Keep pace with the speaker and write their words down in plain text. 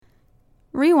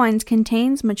Rewinds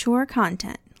contains mature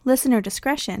content. Listener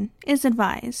discretion is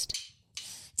advised.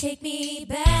 Take me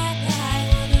back, I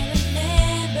wanna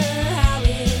remember how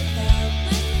it felt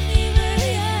when we were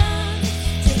young.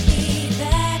 Take me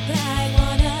back, I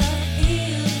wanna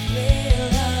feel the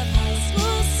thrill of high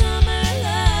school summer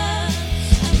love.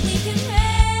 And we can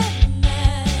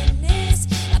reminisce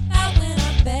about when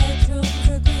our bedrooms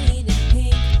were green and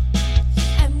pink.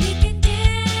 And we can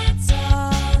dance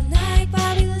all night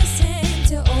while we listen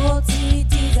to old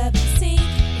CDs that we sing.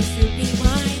 It's the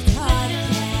Rewind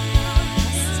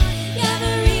Podcast. Yeah,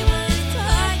 the Rewind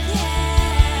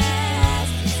Podcast.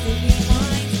 It's the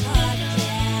Rewind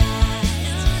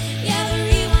Podcast. Yeah, the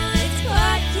Rewind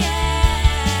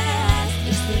Podcast.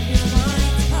 It's the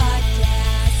Rewind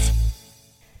Podcast.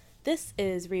 This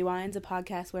is Rewinds, a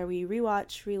podcast where we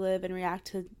rewatch, relive, and react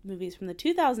to movies from the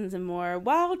 2000s and more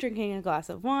while drinking a glass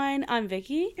of wine. I'm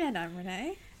Vicki, And I'm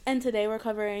Rene. and today we're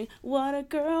covering What a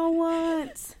Girl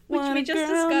Wants, Which What we a just Girl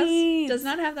discussed Needs. does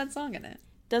not have that song in it.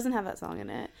 Doesn't have that song in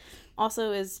it.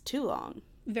 Also is too long.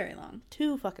 Very long.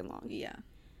 Too fucking long. Yeah.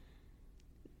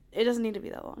 It doesn't need to be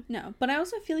that long. No, but I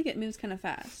also feel like it moves kind of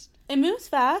fast. It moves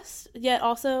fast, yet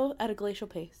also at a glacial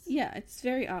pace. Yeah, it's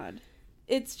very odd.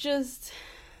 It's just...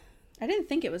 I didn't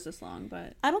think it was this long,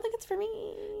 but I don't think it's for me.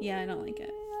 yeah, I don't like it.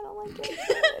 I don't like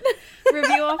it.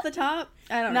 Review off the top?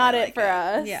 I don't Not really it like for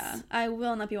us. Yeah, I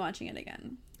will not be watching it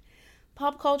again.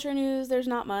 Pop culture news, there's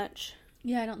not much.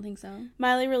 Yeah, I don't think so.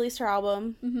 Miley released her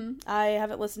album. Mm-hmm. I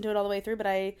haven't listened to it all the way through, but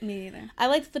I Me neither.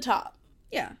 liked the top.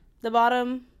 Yeah. The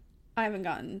bottom, I haven't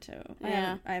gotten to.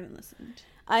 Yeah. I haven't listened.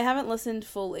 I haven't listened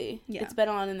fully. Yeah. It's been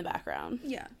on in the background.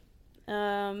 Yeah.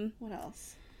 What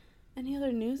else? Any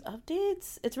other news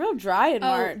updates? It's real dry in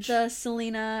March. The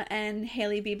Selena and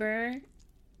Hailey Bieber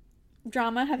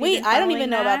drama. Have you Wait, been I don't following even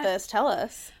know that? about this. Tell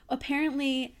us.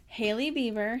 Apparently, Hailey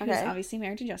Bieber, who's Okay. obviously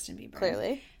married to Justin Bieber,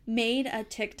 Clearly. made a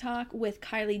TikTok with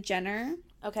Kylie Jenner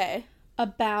Okay.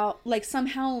 about, like,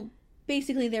 somehow,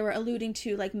 basically they were alluding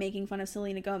to, like, making fun of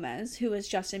Selena Gomez, who is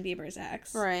Justin Bieber's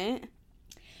ex. Right.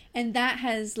 And that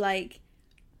has, like,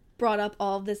 brought up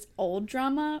all of this old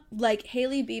drama. Like,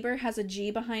 Hailey Bieber has a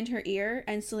G behind her ear,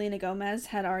 and Selena Gomez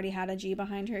had already had a G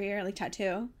behind her ear, like,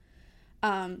 tattoo.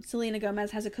 Selena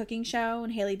Gomez has a cooking show,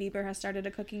 and Hailey Bieber has started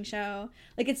a cooking show.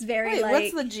 Like, it's very, Wait, like...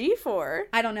 what's the G for?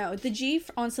 I don't know. The G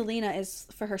on Selena is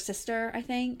for her sister, I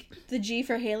think. The G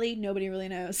for Hailey, nobody really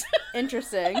knows.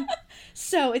 Interesting.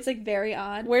 So, it's, like, very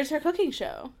odd. Where's her cooking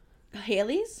show?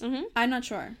 Hailey's? Mm-hmm. I'm not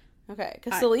sure. Okay,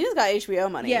 because Selena's got HBO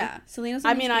money. Yeah, Selena's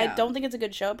on I mean, I HBO. don't think it's a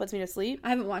good show. It puts me to sleep. I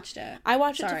haven't watched it. I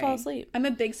watched it to Sorry. fall asleep. I'm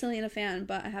a big Selena fan,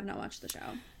 but I have not watched the show.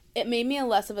 It made me a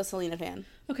less of a Selena fan.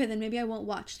 Okay, then maybe I won't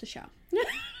watch the show.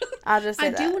 I'll just say I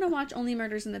that. do want to watch Only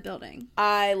Murders in the Building.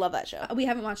 I love that show. We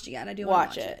haven't watched it yet. I do want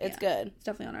Watch to watch it. it. It's Yeah. good. It's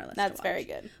definitely on our list. That's to watch. very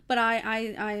good. But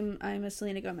I'm a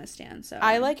Selena Gomez stan, so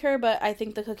I like her, but I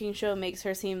think the cooking show makes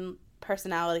her seem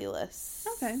personalityless.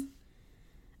 Okay.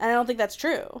 And I don't think that's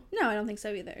true. No, I don't think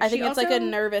so either. I think She it's like a also-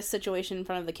 nervous situation in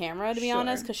front of the camera, to be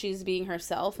honest, Sure. because she's being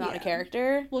herself, not a Yeah.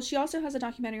 character. Well, she also has a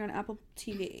documentary on Apple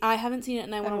TV. I haven't seen it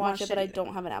and I want to haven't watch watched it, but it I either.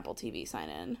 don't have an Apple TV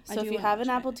sign-in. I So do if you wanna have an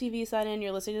watch Apple it. TV sign-in,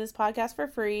 you're listening to this podcast for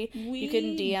free, you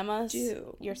can DM us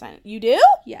do. your sign-in. You do?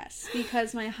 Yes,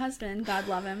 because my husband, God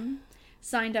love him,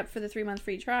 signed up for the 3-month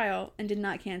free trial and did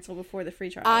not cancel before the free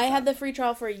trial. I was had up. the free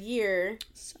trial for a year,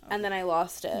 So. and then I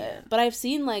lost it. Yeah. But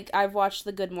I've watched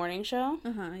the Good Morning Show.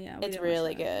 Yeah. It's did watch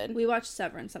really that. good. We watched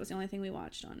Severance. That was the only thing we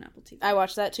watched on Apple TV. I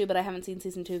watched that too, but I haven't seen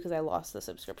season 2 because I lost the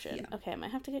subscription. Yeah. Okay, I might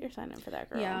have to get your sign-in for that,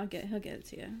 girl. Yeah, he'll get it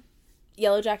to you.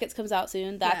 Yellow Jackets comes out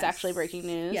soon. That's Yes. actually breaking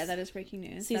news. Yeah, that is breaking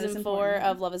news. That is Season 4 important.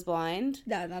 of Love is Blind.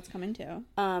 That's coming too.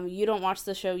 You don't watch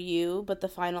the show but the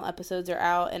final episodes are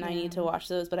out, and I need to watch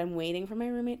those, but I'm waiting for my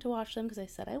roommate to watch them because I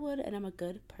said I would, and I'm a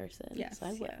good person. Yes, so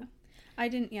I will. yeah. I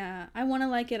didn't. Yeah, I want to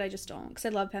like it. I just don't because I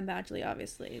love Penn Badgley,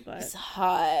 obviously, but It's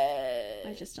hot.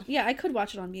 I just don't. Yeah, I could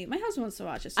watch it on mute. My husband wants to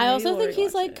watch it. So I maybe also we'll think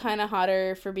he's rewatch like it. kind of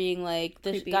hotter for being like,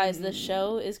 this Creepy guys, this and-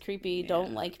 show is creepy.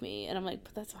 Don't Yeah. like me, and I'm like,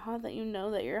 but that's hot that you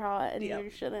know that you're hot and Yep. you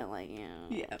shouldn't like you.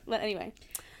 Yeah. But anyway,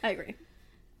 I agree.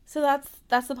 so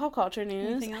that's the pop culture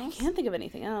news. Anything else? I can't think of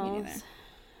anything else.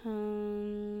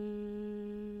 neither.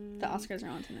 Um, The Oscars are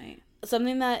on tonight.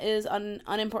 Something that is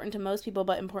unimportant to most people,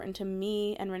 but important to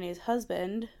me and Renee's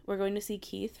husband. We're going to see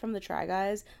Keith from the Try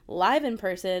Guys live in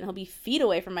person. He'll be feet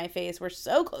away from my face. We're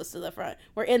so close to the front.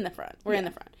 We're in the front. We're in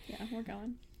the front. Yeah, we're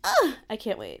going. I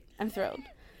can't wait. I'm thrilled.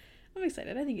 I'm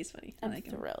excited. I think he's funny. I I'm like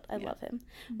him. thrilled. I Yeah. love him.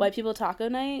 White People Taco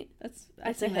Night. I It's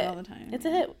a sing that hit. all the time. It's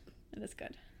a hit. It is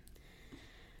good.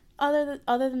 Other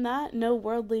than that, no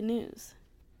worldly news.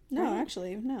 No, Right.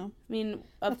 actually, no. I mean,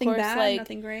 of Nothing course, bad, like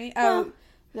nothing great. well, Oh,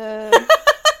 the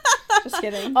Just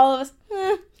kidding. All of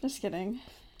us. Just kidding.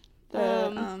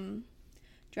 The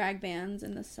drag bans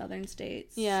in the southern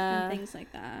states. Yeah. And things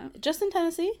like that. Just in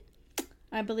Tennessee?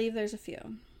 I believe there's a few.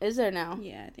 Is there now?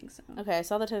 Yeah, I think so. Okay, I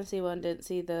saw the Tennessee one, didn't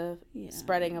see the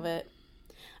spreading of it.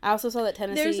 I also saw that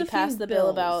There's Tennessee a passed few the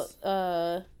bill bills.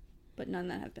 about But none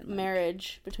that have been like,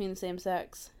 marriage between the same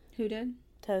sex. Who did?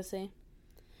 Tennessee.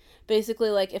 Basically,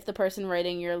 like, if the person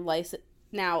writing your license...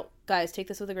 Now, guys, take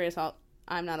this with a grain of salt.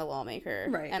 I'm not a lawmaker.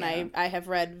 Right, And yeah. I have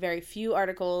read very few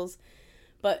articles,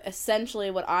 but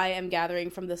essentially what I am gathering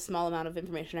from the small amount of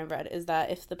information I've read is that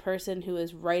if the person who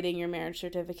is writing your marriage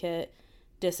certificate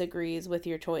disagrees with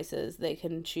your choices, they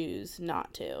can choose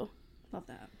not to. Love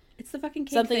that. It's the fucking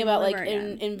cake Something thing about, all like, over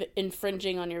again.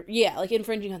 infringing on your... Yeah, like,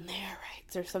 infringing on their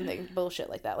rights or something bullshit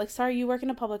like that. Like, sorry, you work in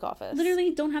a public office.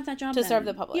 Literally don't have that job To then. serve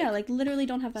the public. Yeah, like, literally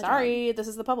don't have that job. Sorry, this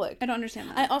is the public. I don't understand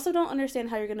that. I also don't understand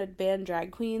how you're going to ban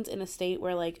drag queens in a state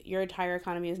where, like, your entire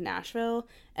economy is Nashville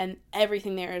and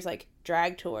everything there is, like,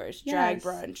 drag tours, drag Yes.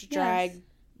 brunch, Yes. drag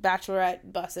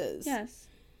bachelorette buses. Yes.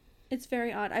 It's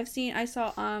very odd. I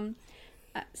saw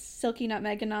Silky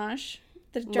Nutmeg Ganache,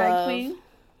 the drag Love. queen.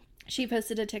 She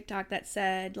posted a TikTok that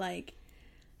said, like,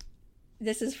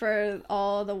 this is for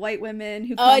all the white women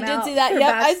who come I did out see that. for Yep,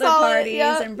 I bachelor saw it. parties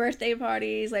Yep. and birthday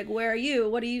parties. Like, where are you?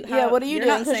 What are you? What are you you're doing?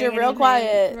 not Because saying you're real anything.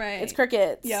 quiet. Right. It's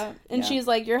crickets. Yeah, And yeah. she's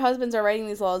like, your husbands are writing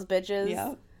these laws, bitches.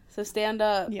 Yeah. So stand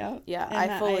up. Yeah. Yeah, And I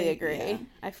that fully agree. yeah.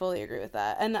 I fully agree with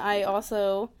that. And I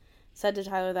also said to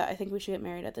Tyler that I think we should get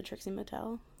married at the Trixie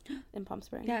Motel in Palm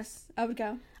Springs. Yes, I would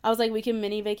go. I was like, we can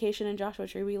mini vacation in Joshua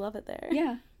Tree. We love it there.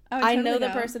 Yeah. would I totally know the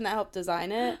go. person that helped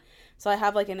design it, so I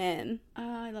have, like, an in.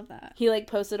 Oh, I love that. He, like,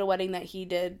 posted a wedding that he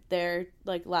did there,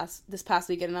 like, this past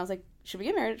weekend, and I was like, should we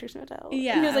get married at Trixie Motel?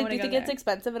 Yeah, And he was I like, wanna do you go think it's there.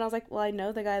 expensive? And I was like, well, I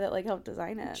know the guy that, like, helped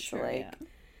design it. Sure, so, like, yeah.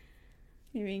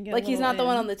 Maybe you can get a like, he's little not the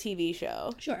one in. on the TV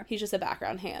show. Sure. He's just a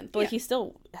background hand. But, like, Yeah. he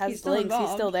still has He's still links. He's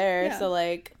involved. still there. Yeah. So,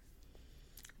 like,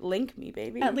 link me,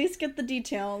 baby. At least get the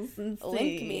details and see.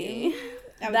 Link me.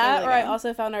 I would That, totally or I go.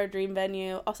 also found our dream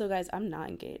venue. Also, guys, I'm not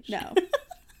engaged. No.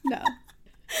 No.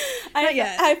 I,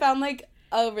 yet. I found, like,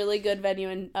 a really good venue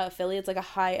in Philly. It's, like, a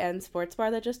high-end sports bar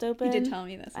that just You opened. did tell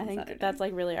me this I on think Saturday. that's,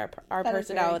 like, really our That is very cool.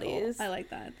 personalities. I like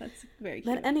that. That's very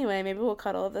cute. But anyway, maybe we'll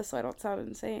cut all of this so I don't sound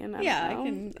insane. I Yeah, I don't know.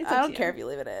 can- it's I up don't to care you. if you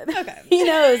leave it in. Okay. He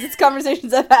knows. It's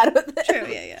conversations I've had with him.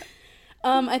 True, yeah.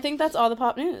 I think that's all the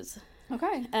pop news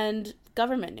Okay. and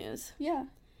government news. Yeah.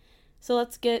 So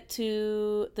let's get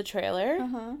to the trailer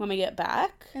Uh-huh. when we get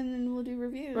back. And then we'll do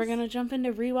reviews. We're gonna jump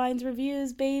into Rewinds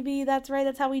reviews, baby. That's right.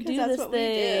 That's how we do 'Cause that's this what we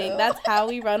thing. do. That's how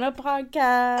we run a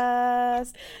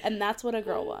podcast. And that's what a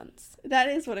girl wants. That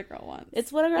is what a girl wants.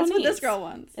 It's what a girl That's needs. what this girl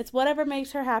wants. It's whatever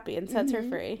makes her happy and sets her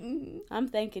free. I'm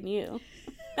thanking you.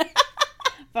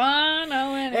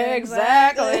 Following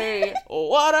Exactly.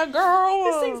 What a girl Who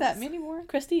wants. sings that? Mandy Moore?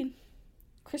 Christine.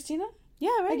 Christina Yeah,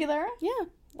 right. Aguilera? Yeah.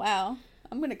 Wow.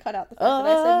 I'm going to cut out the fact that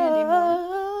I said Mandy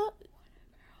Moore.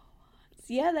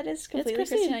 Yeah, that is completely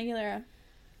Christine. Christina Aguilera.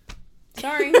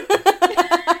 Sorry.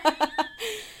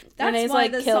 That's Renee's why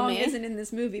like, the kill song me. isn't in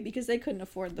this movie, because they couldn't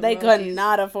afford the They royalties. could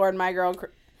not afford my girl.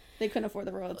 They couldn't afford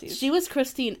the royalties. She was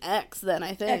Christine X then,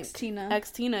 I think. X-Tina.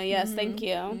 X-Tina, yes, thank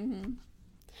you.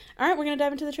 All right, we're going to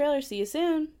dive into the trailer. See you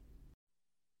soon.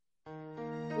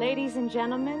 Ladies and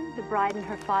gentlemen, the bride and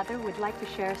her father would like to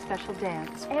share a special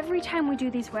dance. Every time we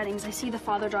do these weddings, I see the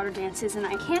father-daughter dances, and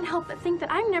I can't help but think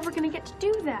that I'm never going to get to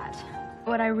do that.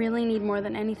 What I really need more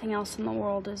than anything else in the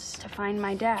world is to find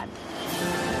my dad.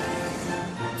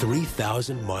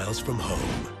 3,000 miles from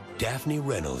home, Daphne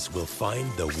Reynolds will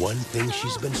find the one thing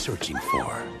she's been searching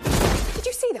for. Did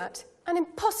you see that? An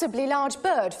impossibly large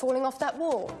bird falling off that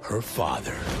wall. Her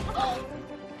father.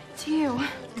 It's you.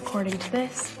 According to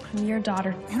this, I'm your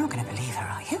daughter. You're not going to believe her,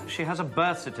 are you? She has a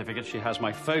birth certificate, she has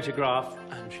my photograph,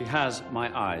 and she has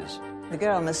my eyes. The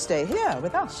girl must stay here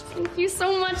with us. Thank you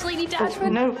so much, Lady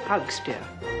Dashwood. No hugs, dear.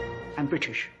 I'm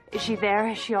British. Is she there?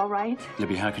 Is she all right?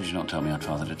 Libby, how could you not tell me I'd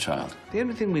fathered a child? The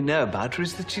only thing we know about her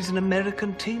is that she's an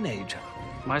American teenager.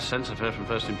 My sense of her from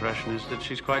first impression is that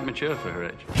she's quite mature for her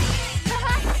age.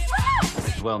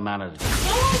 She's well-mannered.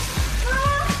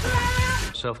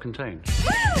 Self-contained.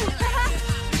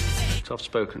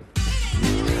 Soft-spoken.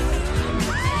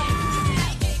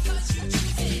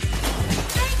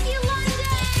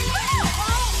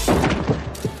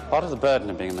 Part of the burden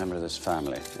of being a member of this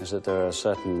family is that there are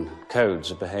certain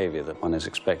codes of behavior that one is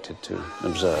expected to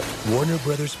observe. Warner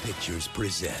Brothers Pictures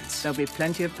presents There'll be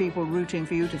plenty of people rooting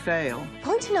for you to fail.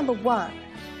 Point number one,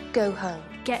 go home.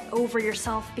 Get over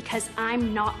yourself, because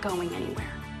I'm not going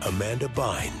anywhere. Amanda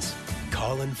Bynes,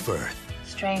 Colin Firth,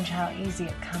 Strange how easy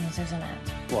it comes, isn't it?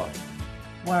 What?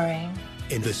 Worrying.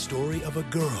 in the story of a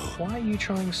girl Why are you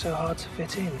trying so hard to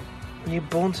fit in? Were you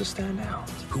born to stand out?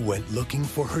 who went looking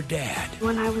for her dad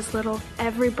When I was little,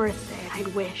 every birthday, I'd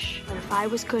wish that if I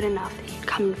was good enough, that he'd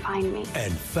come and find me.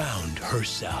 and found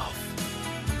herself.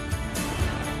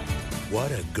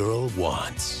 What a girl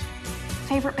wants.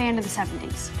 Favorite band of the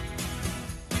 70s?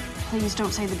 Please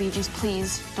don't say the Bee Gees.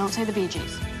 Please don't say the Bee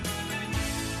Gees.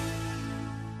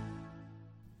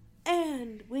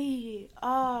 And we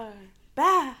are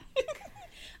back.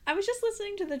 I was just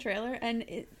listening to the trailer, and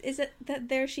is it that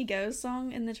There She Goes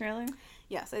song in the trailer?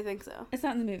 Yes, I think so. It's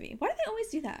not in the movie. Why do they always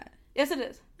do that? Yes, it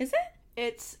is. Is it?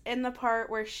 It's in the part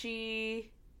where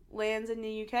she lands in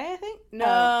the UK, I think?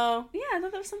 No. Yeah, I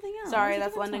thought that was something else. Sorry, It was a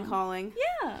that's different London song. Calling.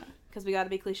 Yeah. Because we gotta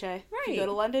be cliche. If you Right. go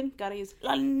to London, gotta use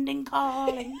London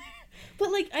Calling.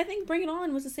 But, like, I think Bring It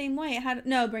On was the same way. It had...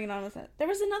 No, Bring It On was it. There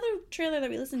was another trailer that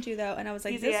we listened to, though, and I was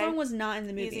like, Easy this A. song was not in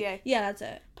the movie. Easy A. Yeah, that's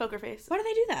it. Poker Face. Why do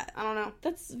they do that? I don't know.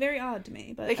 That's very odd to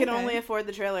me, but They can okay. only afford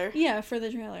the trailer. Yeah, for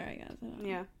the trailer, I guess. I don't know.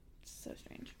 Yeah. It's so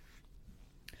strange.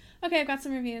 Okay, I've got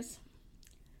some reviews.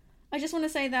 I just want to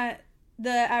say that the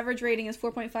average rating is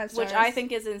 4.5 stars. Which I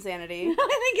think is insanity.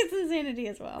 I think it's insanity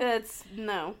as well. It's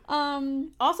no.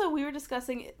 Also, we were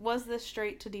discussing, was this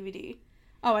straight to DVD?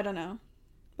 Oh, I don't know.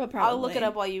 But probably. I'll look it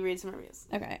up while you read some reviews.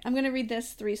 Okay, I'm going to read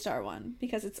this 3-star one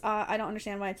because it's I don't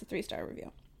understand why it's a 3-star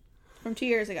review. From 2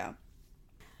 years ago.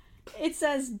 It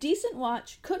says, decent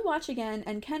watch, could watch again,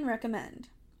 and can recommend.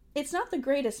 It's not the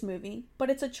greatest movie, but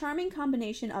it's a charming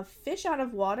combination of fish out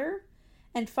of water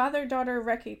and father-daughter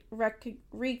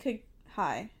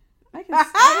hi. I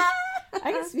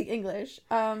can speak English.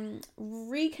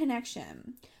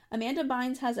 Reconnection. Amanda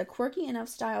Bynes has a quirky enough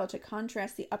style to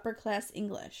contrast the upper-class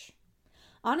English.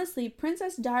 Honestly,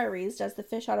 Princess Diaries does the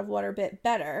fish out of water bit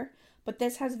better, but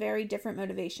this has very different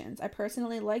motivations. I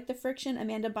personally like the friction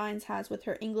Amanda Bynes has with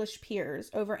her English peers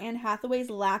over Anne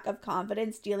Hathaway's lack of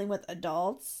confidence dealing with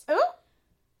adults. Oh?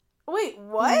 Wait,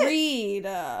 what? Read.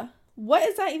 What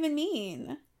does that even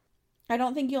mean? I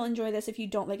don't think you'll enjoy this if you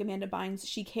don't like Amanda Bynes.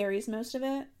 She carries most of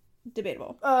it.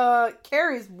 Debatable.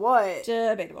 Carries what?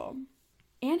 Debatable.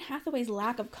 Anne Hathaway's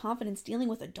lack of confidence dealing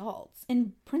with adults.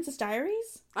 In Princess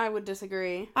Diaries? I would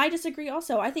disagree. I disagree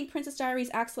also. I think Princess Diaries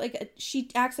acts like a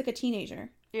teenager.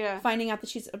 Yeah. Finding out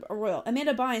that she's a royal.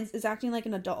 Amanda Bynes is acting like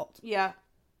an adult. Yeah.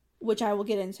 Which I will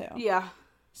get into. Yeah.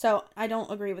 So I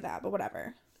don't agree with that, but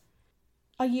whatever.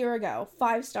 A year ago,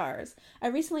 5 stars. I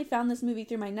recently found this movie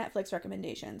through my Netflix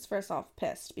recommendations. First off,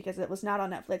 pissed because it was not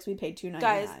on Netflix. We paid $2.99.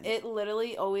 Guys, it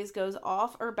literally always goes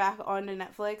off or back onto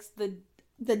Netflix. as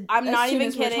I'm not soon even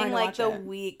as we're trying kidding. to Like watch the it.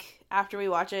 week after we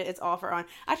watch it, it's off or on.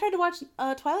 I tried to watch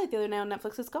Twilight the other night on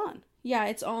Netflix. It's gone. Yeah,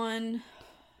 it's on.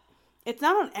 It's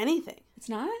not on anything. It's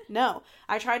not? No,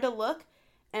 I tried to look,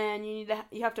 and you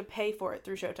have to pay for it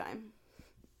through Showtime.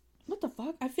 What the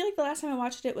fuck? I feel like the last time I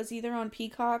watched it was either on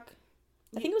Peacock.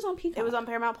 I think it was on Peacock. It was on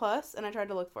Paramount Plus, and I tried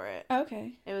to look for it. Oh,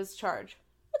 okay. It was charged.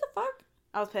 What the fuck?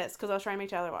 I was pissed because I was trying to make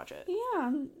Tyler watch it.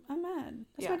 Yeah, I'm mad.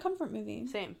 That's my comfort movie.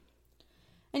 Same.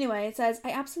 Anyway, it says,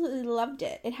 I absolutely loved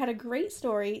it. It had a great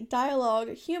story,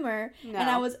 dialogue, humor, No. and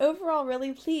I was overall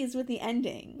really pleased with the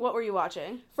ending. What were you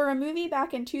watching? For a movie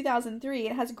back in 2003,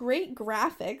 it has great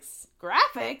graphics,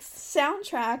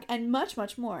 soundtrack, and much,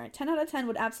 much more. 10 out of 10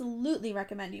 would absolutely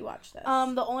recommend you watch this.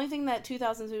 The only thing that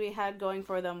 2000s movie had going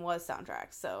for them was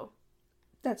soundtracks, so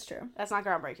That's true. that's not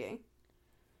groundbreaking.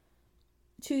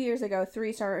 2 years ago,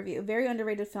 3-star review. Very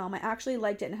underrated film. I actually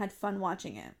liked it and had fun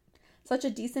watching it. Such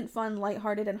a decent, fun,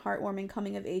 lighthearted, and heartwarming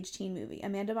coming-of-age teen movie.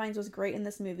 Amanda Bynes was great in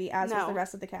this movie, as was the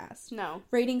rest of the cast. No.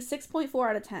 Rating 6.4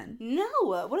 out of 10. No!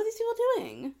 What are these people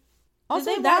doing?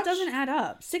 Also, that doesn't add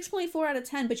up. 6.4 out of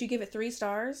 10, but you give it 3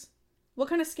 stars? What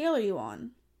kind of scale are you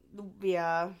on?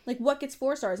 Yeah. Like, what gets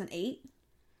 4 stars? An 8?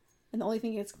 And the only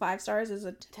thing that gets 5 stars is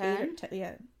a 10?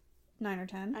 9 or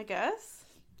 10. I guess.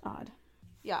 Odd.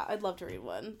 Yeah, I'd love to read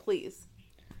one. Please.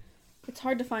 It's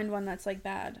hard to find one that's, like,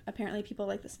 bad. Apparently, people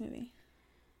like this movie.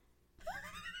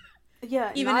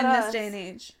 Yeah, even not in us. this day and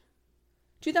age.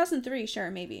 2003, sure,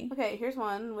 maybe. Okay, here's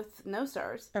one with no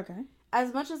stars. Okay.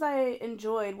 As much as I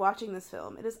enjoyed watching this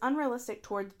film, it is unrealistic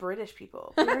towards British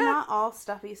people. We're not all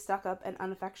stuffy, stuck up, and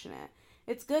unaffectionate.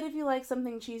 It's good if you like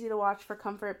something cheesy to watch for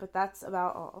comfort, but that's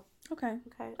about all. Okay.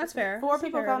 Okay. That's fair. 4 That's a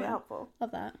people fair found it review. helpful.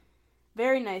 Love that.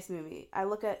 Very nice movie. I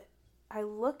look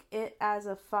it as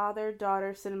a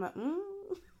father-daughter cinema.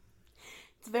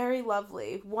 It's very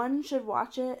lovely. One should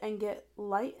watch it and get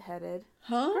lightheaded.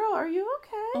 Huh? Girl, are you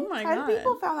okay? Oh my 10 God.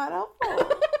 people found that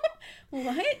helpful.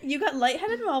 What? You got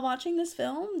lightheaded while watching this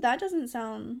film? That doesn't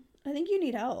sound... I think you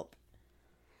need help.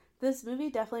 This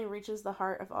movie definitely reaches the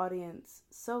heart of audience.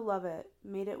 So love it.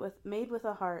 Made with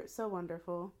a heart. So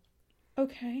wonderful.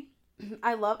 Okay.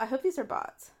 I hope these are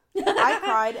bots. I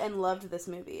cried and loved this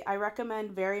movie. I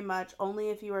recommend very much, only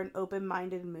if you are in an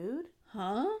open-minded mood.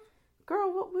 Huh?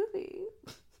 Girl, what movie?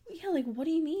 Yeah, like, what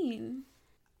do you mean?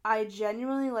 I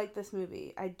genuinely like this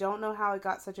movie. I don't know how it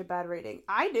got such a bad rating.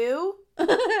 I do.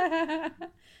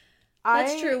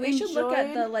 That's true. We should look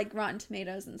at the, like, Rotten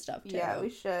Tomatoes and stuff, too. Yeah, we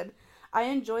should. I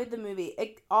enjoyed the movie.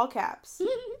 All caps.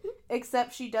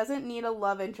 Except she doesn't need a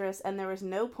love interest and there was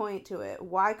no point to it.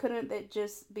 Why couldn't it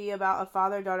just be about a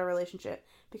father-daughter relationship?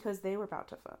 Because they were about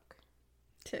to fuck.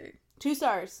 2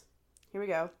 stars. Here we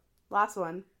go. Last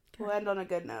one. We'll end on a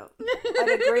good note. An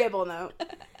agreeable note.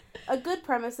 A good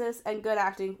premises and good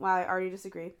acting. Wow, I already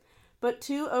disagree. But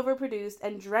too overproduced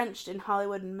and drenched in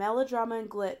Hollywood melodrama and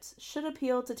glitz should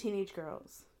appeal to teenage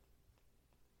girls.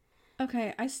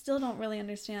 Okay, I still don't really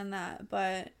understand that,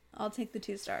 but I'll take the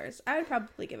 2 stars. I would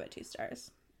probably give it 2 stars.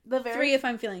 3 if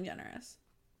I'm feeling generous.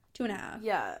 2.5.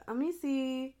 Yeah, let me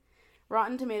see.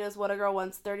 Rotten Tomatoes, What a Girl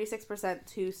Wants, 36%,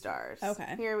 2 stars.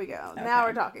 Okay. Here we go. Okay. Now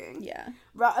we're talking. Yeah.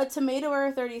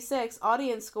 Tomatoer 36,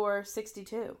 audience score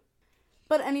 62.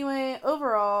 But anyway,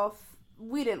 overall,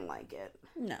 we didn't like it.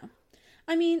 No.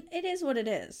 I mean, it is what it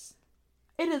is.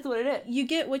 It is what it is. You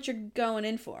get what you're going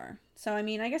in for. So, I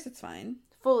mean, I guess it's fine.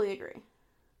 Fully agree.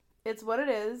 It's what it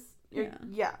is.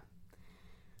 Yeah.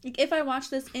 Like, if I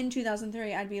watched this in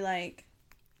 2003, I'd be like...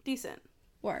 Decent.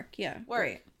 Work, yeah.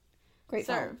 Work. Great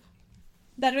Serve. film.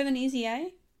 Better than Easy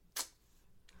A?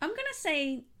 I'm gonna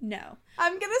say no.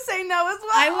 I'm gonna say no as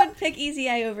well. I would pick Easy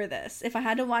A over this. If I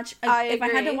had to watch if I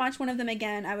had to watch one of them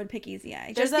again, I would pick Easy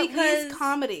A. Just because at least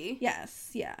comedy. Yes,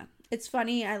 yeah. It's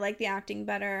funny. I like the acting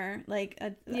better. Like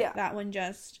that one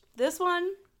just... This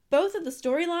one... Both of the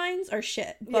storylines are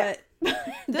shit, but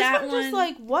that one just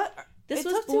like, what? This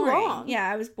was took boring. too long.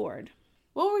 Yeah, I was bored.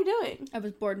 What were we doing? I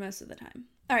was bored most of the time.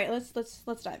 All right, let's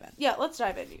dive in. Yeah, let's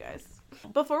dive in, you guys.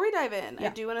 Before we dive in, I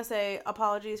do want to say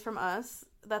apologies from us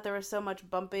that there was so much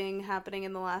bumping happening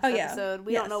in the last episode.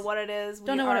 We don't know what it is.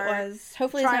 Don't know what it was.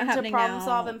 Hopefully it's not happening now. Trying to problem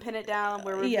solve and pin it down.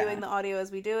 We're reviewing the audio as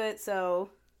we do it, so...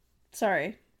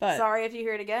 Sorry if you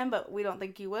hear it again, but we don't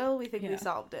think you will. We think we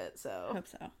solved it, so... I hope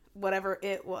so. Whatever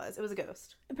it was a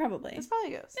ghost. Probably. It's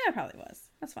probably a ghost. Yeah, it probably was.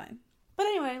 That's fine. But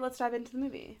anyway, let's dive into the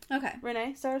movie. Okay.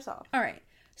 Renee, start us off. All right.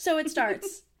 So it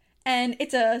starts, and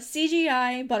it's a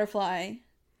CGI butterfly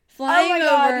flying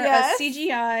over a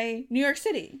CGI New York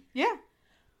City. Yeah.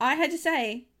 I had to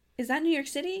say, is that New York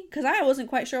City? Because I wasn't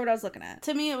quite sure what I was looking at.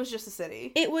 To me, it was just a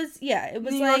city. It was New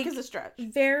like... York is a stretch.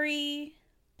 Very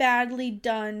badly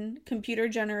done,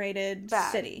 computer-generated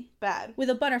city. Bad. With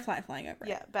a butterfly flying over it.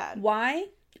 Yeah, bad. Why?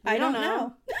 I don't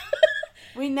know.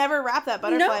 We never wrap that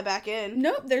butterfly back in.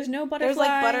 Nope, there's no butterfly. There's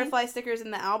like butterfly stickers in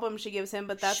the album she gives him,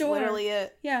 but that's literally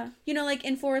it. Yeah. You know, like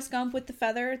in Forrest Gump with the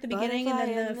feather at the beginning and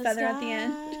then the feather at the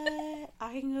end.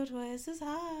 I can go twice as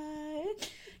high.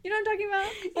 You know what I'm talking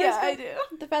about? Yeah, I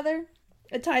do. The feather.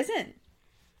 It ties in.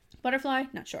 Butterfly?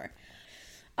 Not sure.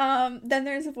 Then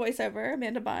there's a voiceover,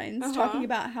 Amanda Bynes, talking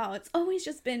about how it's always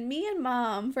just been me and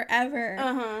Mom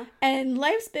forever. And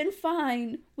life's been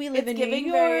fine. We live in New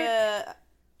York. Very,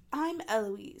 I'm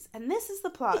Eloise, and this is the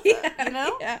plaza, you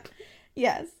know? Yeah.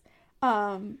 Yes.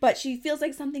 But she feels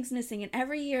like something's missing, and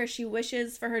every year she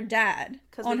wishes for her dad on her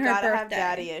birthday. Because we gotta have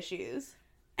daddy issues.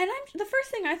 And the first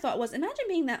thing I thought was, imagine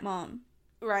being that mom.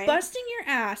 Right. Busting your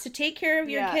ass to take care of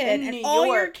your kid, and all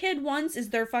your kid wants is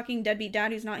their fucking deadbeat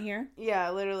dad who's not here.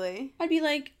 Yeah, literally. I'd be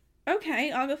like,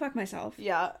 okay, I'll go fuck myself.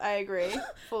 Yeah, I agree.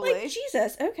 Fully. Like,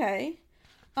 Jesus, okay.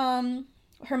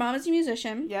 Her mom is a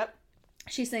musician. Yep.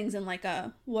 She sings in like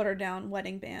a watered down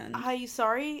wedding band.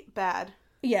 Sorry? Bad.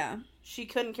 Yeah. She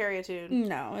couldn't carry a tune.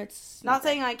 No, it's... Not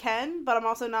saying I can, but I'm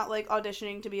also not, like,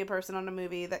 auditioning to be a person on a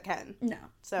movie that can. No.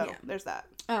 So, there's that.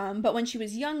 But when she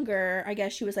was younger, I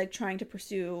guess she was, like, trying to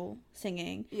pursue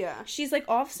singing. Yeah. She's, like,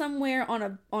 off somewhere on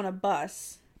a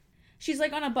bus. She's,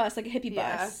 like, on a bus, like a hippie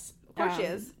bus. Of course she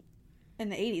is. In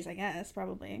the 80s, I guess,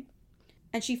 probably.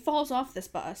 And she falls off this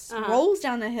bus, rolls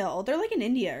down the hill. They're, like, in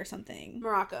India or something.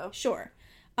 Morocco. Sure.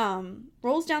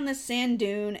 Rolls down this sand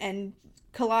dune and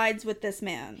collides with this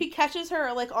man. He catches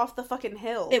her, like, off the fucking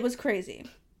hill. It was crazy.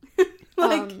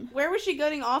 Where was she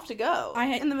getting off to go?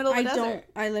 In the middle of the desert?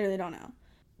 I literally don't know.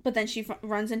 But then she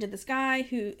runs into this guy,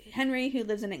 Henry, who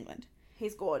lives in England.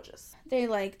 He's gorgeous. They,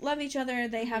 like, love each other.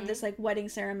 They have this, like, wedding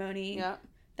ceremony. Yeah.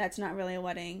 That's not really a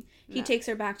wedding. He takes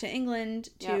her back to England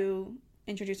to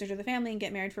introduce her to the family and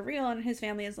get married for real. And his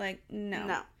family is like,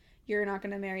 no. You're not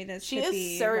going to marry this She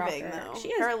hippie is serving, rocker. though. She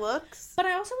is. Her looks. But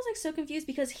I also was, like, so confused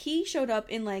because he showed up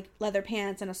in, like, leather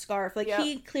pants and a scarf. Like,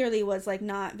 he clearly was, like,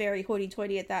 not very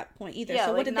hoity-toity at that point either. Yeah,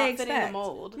 so like, what did not they expect? fitting the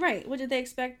mold. Right. What did they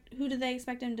expect? Who did they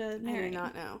expect him to marry? I do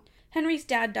not know. Henry's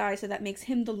dad dies, so that makes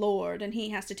him the lord, and he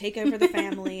has to take over the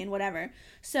family and whatever.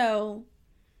 So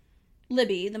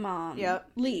Libby, the mom,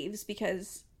 leaves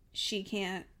because she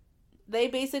can't. They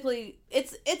basically,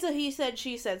 it's a he said,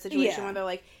 she said situation where they're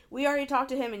like, we already talked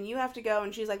to him and you have to go.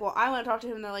 And she's like, well, I want to talk to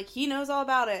him. And they're like, he knows all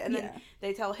about it. And then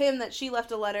they tell him that she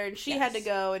left a letter and she had to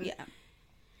go. And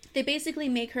they basically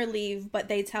make her leave, but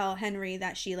they tell Henry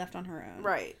that she left on her own.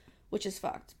 Right. Which is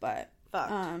fucked, but...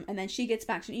 and then she gets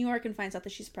back to New York and finds out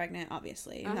that she's pregnant,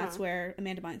 obviously. And that's where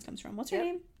Amanda Bynes comes from. What's her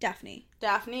name? Daphne.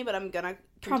 Daphne, but I'm gonna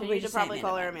continue to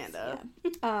call her Amanda.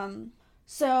 Yeah.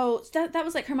 So that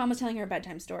was like her mom was telling her a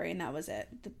bedtime story, and that was it.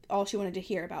 All she wanted to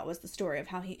hear about was the story of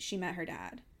how she met her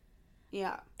dad.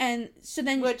 Yeah. And so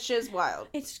then... Which is wild.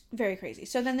 It's very crazy.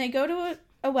 So then they go to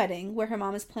a wedding where her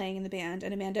mom is playing in the band,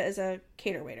 and Amanda is a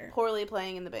cater waiter. Poorly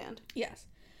playing in the band. Yes.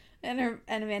 And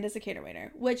Amanda's a cater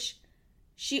waiter, which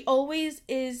she always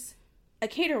is a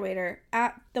cater waiter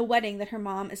at the wedding that her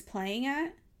mom is playing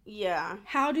at. Yeah.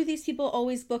 How do these people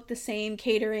always book the same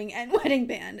catering and wedding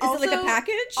band? Is it like a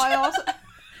package? I also...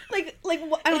 like I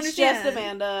don't understand. It's just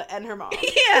Amanda and her mom.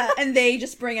 Yeah, and they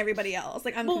just bring everybody else.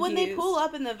 Like, I'm confused. When they pull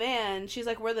up in the van, she's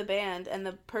like, we're the band, and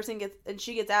the person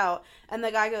she gets out, and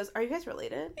the guy goes, are you guys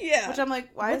related? Yeah. Which I'm like,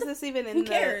 why is this even in who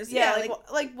cares? Yeah,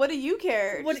 like, what do you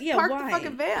care? What, just park why? the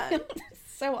fucking van.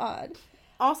 So odd.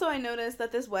 Also, I noticed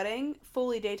that this wedding,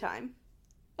 fully daytime.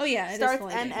 Oh yeah, it starts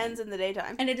and ends in the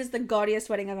daytime. And it is the gaudiest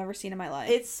wedding I've ever seen in my life.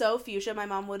 It's so fuchsia, my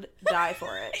mom would die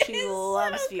for it. She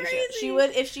loves so fuchsia. crazy. She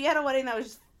would, if she had a wedding that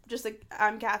was just like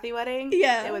I'm Kathy wedding,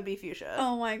 it would be fuchsia.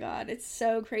 Oh my god, it's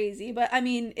so crazy. But I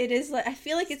mean, it is like, I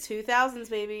feel like it's 2000s,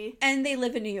 baby. And they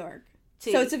live in New York.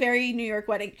 So it's a very New York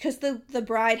wedding because the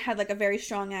bride had like a very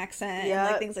strong accent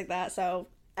and like things like that. So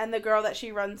and the girl that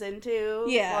she runs into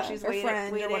while she's waiting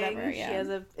or whatever, she has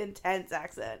an intense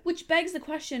accent. Which begs the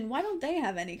question, why don't they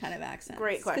have any kind of accent?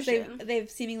 Great question. Because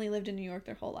they've seemingly lived in New York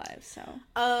their whole lives,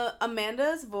 so.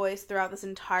 Amanda's voice throughout this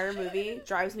entire movie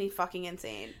drives me fucking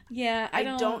insane. Yeah, I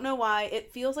don't know why.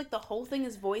 It feels like the whole thing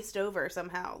is voiced over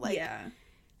somehow. Like,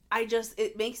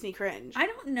 it makes me cringe. I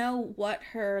don't know what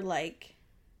her, like,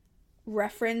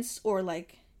 reference or,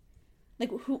 like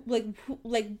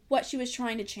what she was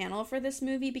trying to channel for this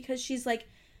movie, because she's like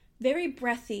very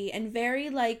breathy and very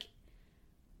like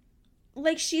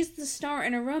she's the star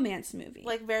in a romance movie,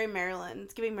 like very Marilyn.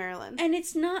 It's giving Marilyn, and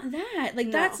it's not that.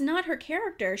 Like, that's not her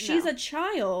character. She's a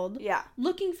child,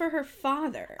 looking for her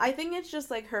father. I think it's just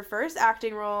like her first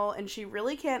acting role, and she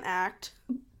really can't act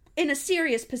in a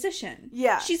serious position.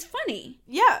 Yeah, she's funny.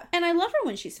 Yeah, and I love her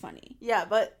when she's funny. Yeah,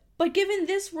 But given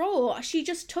this role, she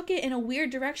just took it in a weird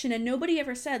direction, and nobody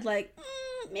ever said, like,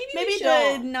 maybe we should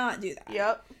don't. not do that.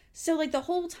 Yep. So, like, the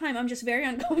whole time, I'm just very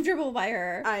uncomfortable by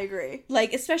her. I agree.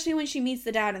 Like, especially when she meets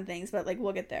the dad and things, but, like,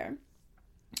 we'll get there.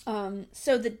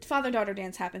 So the father-daughter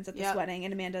dance happens at this wedding,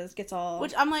 and Amanda gets all...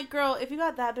 Which, I'm like, girl, if you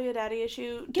got that big a daddy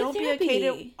issue, don't be a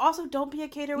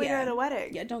cater waiter at a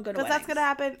wedding. Yeah, don't go to weddings. Because that's going to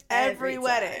happen every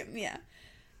wedding. Yeah.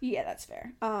 Yeah, that's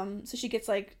fair. So she gets,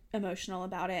 like, emotional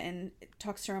about it and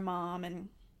talks to her mom, and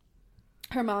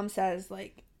her mom says,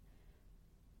 like,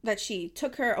 that she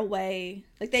took her away.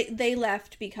 Like, they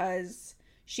left because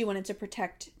she wanted to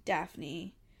protect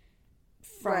Daphne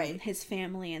from his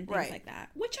family and things like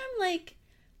that. Which I'm like,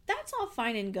 that's all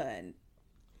fine and good.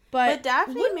 But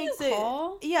Daphne makes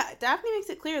Daphne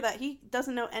makes it clear that he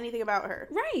doesn't know anything about her.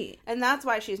 Right. And that's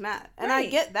why she's mad. And I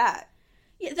get that.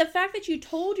 Yeah, the fact that you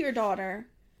told your daughter...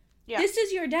 This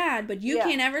is your dad, but you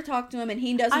can't ever talk to him, and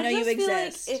he doesn't know you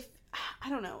exist. Like I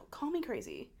don't know, call me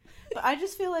crazy, but I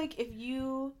just feel like if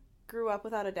you grew up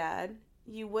without a dad,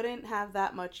 you wouldn't have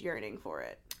that much yearning for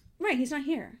it. Right, he's not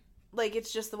here. Like,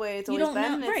 it's just the way it's always been,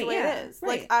 and it's the way it is.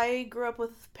 Right. Like, I grew up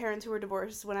with parents who were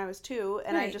divorced when I was 2,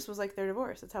 and I just was like, they're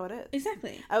divorced. That's how it is.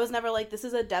 Exactly. I was never like, this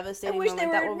is a devastating moment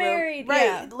that will married. Right.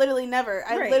 Yeah. Literally never.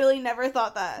 I literally never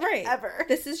thought that. Right. Ever.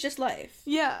 This is just life.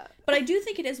 Yeah. But I do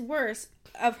think it is worse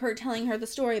of her telling her the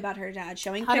story about her dad,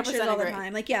 showing pictures all the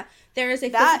time. Like, there is a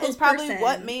physical person. That is probably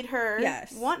what made her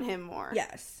want him more.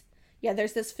 Yes. Yeah,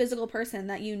 there's this physical person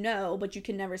that you know, but you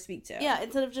can never speak to. Yeah,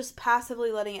 instead of just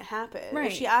passively letting it happen. Right.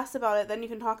 If she asks about it, then you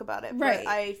can talk about it. Right. But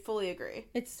I fully agree.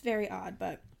 It's very odd,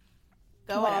 but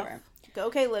whatever. Go,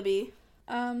 okay, Libby.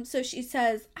 So she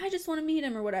says, I just want to meet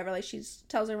him or whatever. Like, she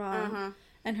tells her mom,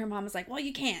 and her mom is like, well,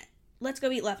 you can't. Let's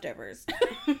go eat leftovers.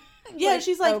 Yeah,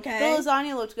 she's like, the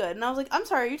lasagna looked good. And I was like, I'm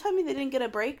sorry, are you telling me they didn't get a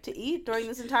break to eat during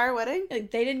this entire wedding? Like,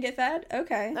 they didn't get fed?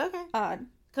 Okay. Odd.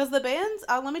 Because the bands,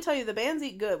 let me tell you, the bands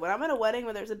eat good. When I'm at a wedding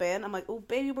where there's a band, I'm like, oh,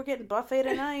 baby, we're getting buffet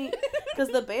tonight. Because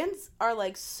the bands are,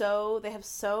 like,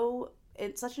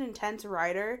 it's such an intense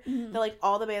rider that, like,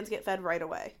 all the bands get fed right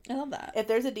away. I love that. If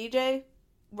there's a DJ,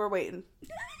 we're waiting.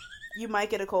 You might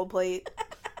get a cold plate.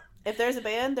 If there's a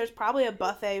band, there's probably a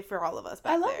buffet for all of us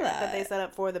back there that they set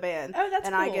up for the band. Oh, that's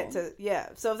and cool. I get to,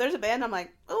 so if there's a band, I'm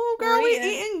like, oh, girl, we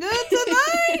eating good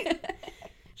tonight.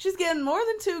 She's getting more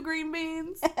than 2 green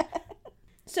beans.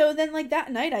 So then, like,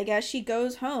 that night, I guess, she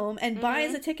goes home and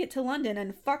buys a ticket to London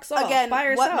and fucks off Again, by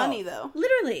herself. what money, though?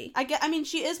 Literally. I mean,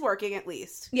 she is working at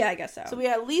least. Yeah, I guess so. So we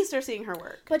at least are seeing her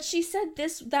work. But she said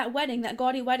that wedding, that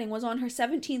gaudy wedding, was on her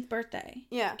 17th birthday.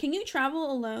 Yeah. Can you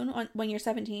travel alone when you're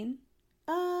 17?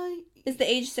 Is the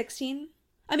age 16?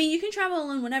 I mean, you can travel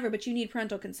alone whenever, but you need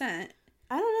parental consent.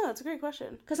 I don't know. That's a great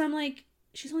question. Because I'm like,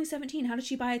 she's only 17. How did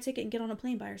she buy a ticket and get on a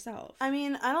plane by herself? I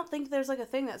mean, I don't think there's, like, a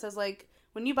thing that says, like,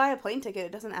 when you buy a plane ticket,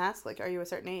 it doesn't ask, like, are you a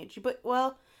certain age?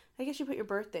 I guess you put your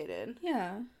birth date in.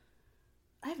 Yeah.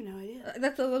 I have no idea.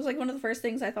 That was, like, one of the first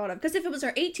things I thought of. Because if it was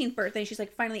her 18th birthday, she's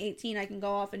like, finally 18, I can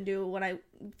go off and do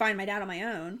find my dad on my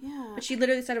own. Yeah. But she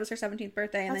literally said it was her 17th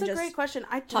birthday and That's then a just great question.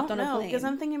 I hopped don't on a know. plane. Because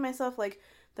I'm thinking to myself, like,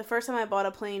 the first time I bought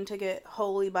a plane ticket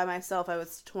wholly by myself, I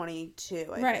was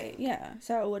 22, I think. Yeah.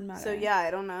 So it wouldn't matter. So, yeah, I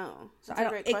don't know. So That's a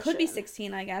great question. It could be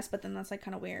 16, I guess, but then that's, like,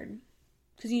 kind of weird.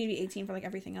 Because you need to be 18 for, like,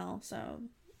 everything else, so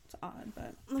it's odd,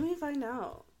 but... Let me find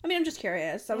out. I mean, I'm just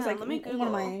curious. That was, like, let me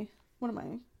one of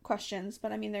my questions,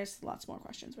 but I mean, there's lots more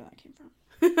questions where that came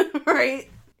from. Right?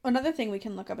 Another thing we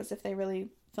can look up is if they really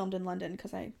filmed in London,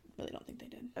 because I really don't think they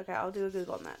did. Okay, I'll do a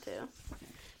Google on that, too. Okay.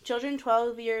 Children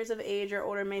 12 years of age or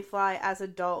older may fly as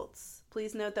adults.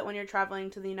 Please note that when you're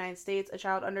traveling to the United States, a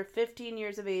child under 15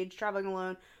 years of age traveling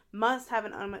alone must have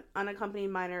an unaccompanied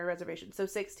minor reservation. So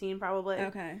 16, probably.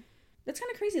 Okay. That's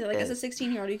kind of crazy that, like, as a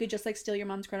 16-year-old, you could just, like, steal your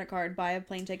mom's credit card, buy a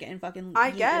plane ticket, and fucking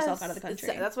yeet yourself out of the country.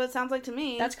 That's what it sounds like to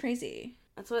me. That's crazy.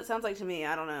 That's what it sounds like to me.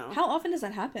 I don't know. How often does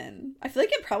that happen? I feel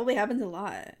like it probably happens a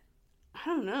lot. I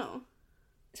don't know.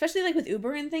 Especially, like, with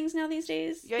Uber and things now these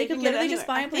days. Yeah, they could literally just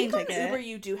buy a plane ticket. On Uber,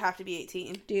 you do have to be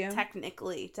 18. Do you?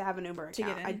 Technically, to have an Uber account. To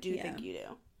get in? I do Yeah. think you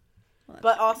do. Well,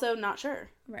 but also, not sure.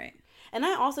 Right. And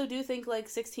I also do think, like,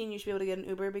 16, you should be able to get an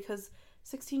Uber because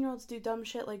 16-year-olds do dumb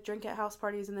shit like drink at house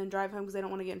parties and then drive home because they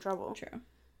don't want to get in trouble. True.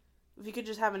 If you could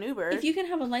just have an Uber. If you can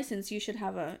have a license, you should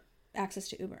have access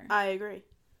to Uber. I agree.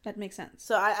 That makes sense.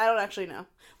 So I don't actually know.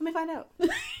 Let me find out.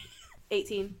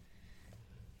 18.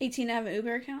 18 to have an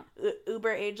Uber account?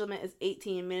 Uber age limit is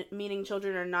 18, meaning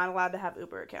children are not allowed to have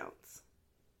Uber accounts.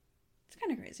 It's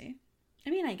kind of crazy. I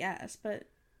mean, I guess, but...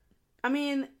 I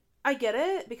mean, I get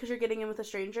it, because you're getting in with a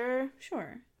stranger.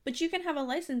 Sure. But you can have a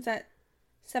license at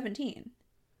 17.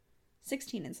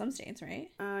 16 in some states, right?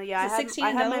 Yeah, I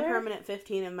had my permanent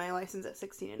 15 and my license at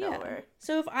 16 in Delaware.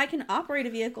 So if I can operate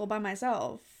a vehicle by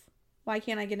myself, why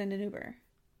can't I get in an Uber?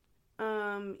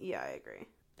 Yeah, I agree.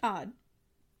 Odd.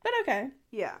 But okay.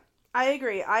 Yeah. I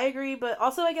agree, but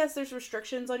also I guess there's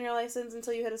restrictions on your license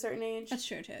until you hit a certain age. That's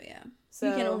true too, yeah. So,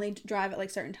 you can only drive at like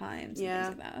certain times and things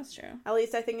like that. That's true. At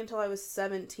least I think until I was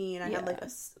 17, I had like a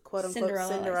quote-unquote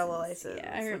Cinderella license.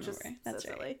 Yeah, I remember. That's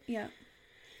right. Silly. Yeah.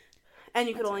 And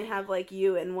you could only have like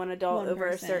you and one adult over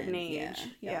a certain age.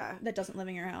 Yeah. That doesn't live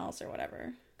in your house or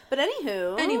whatever. But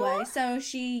anywho. Anyway, so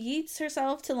she yeets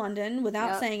herself to London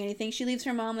without saying anything. She leaves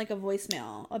her mom like a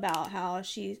voicemail about how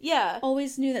she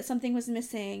always knew that something was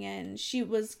missing and she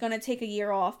was going to take a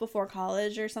year off before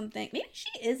college or something. Maybe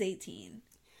she is 18.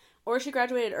 Or she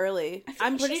graduated early.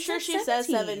 I'm pretty sure she says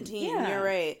 17. Yeah. You're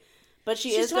right. But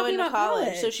she's is going to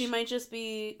college, so she might just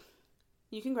be...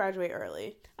 You can graduate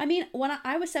early. I mean, when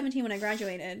I was 17 when I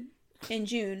graduated in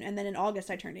June, and then in August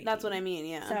I turned 18. That's what I mean,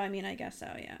 yeah. So, I mean, I guess so,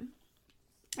 yeah.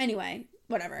 Anyway,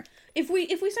 whatever. If we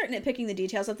start nitpicking the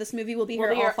details of this movie, we'll be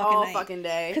here all fucking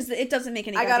day. Because it doesn't make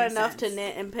any sense. I got enough to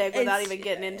nit and pick without even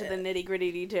getting into the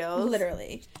nitty-gritty details.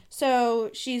 Literally.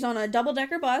 So, she's on a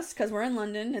double-decker bus, because we're in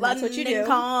London, and that's what you do. London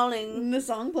Calling. The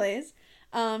song plays.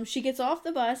 She gets off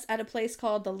the bus at a place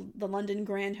called the London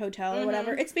Grand Hotel or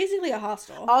whatever. It's basically a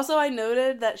hostel. Also, I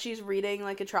noted that she's reading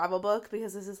like a travel book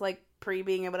because this is like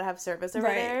pre-being able to have service over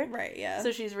there. Right, yeah.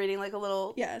 So she's reading like a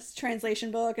little... Yes,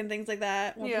 translation book and things like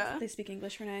that. Well, they speak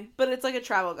English, Renee. But it's like a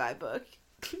travel guide book.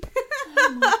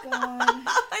 Oh my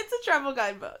god. It's a travel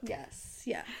guide book. Yes,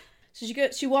 yeah. So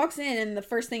she walks in and the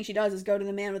first thing she does is go to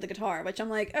the man with the guitar, which I'm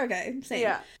like, okay, same.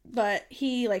 Yeah. But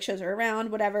he like shows her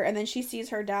around, whatever, and then she sees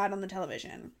her dad on the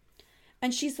television.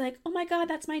 And she's like, oh my god,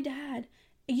 that's my dad.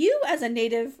 You as a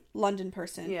native London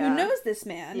person who knows this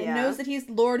man and knows that he's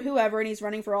Lord whoever and he's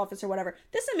running for office or whatever,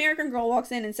 this American girl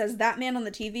walks in and says that man on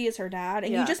the TV is her dad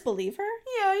and you just believe her?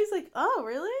 Yeah, he's like, oh,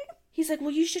 really? He's like,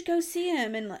 well, you should go see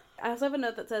him. And I also have a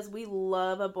note that says, we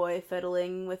love a boy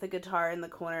fiddling with a guitar in the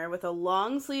corner with a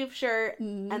long sleeve shirt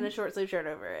and a short sleeve shirt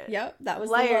over it. Yep, that was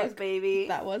layers, the look. baby.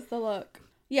 That was the look.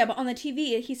 Yeah, but on the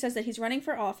TV, he says that he's running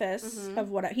for office of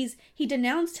what he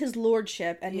denounced his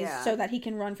lordship and so that he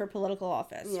can run for political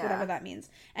office, whatever that means.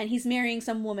 And he's marrying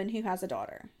some woman who has a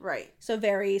daughter. Right. So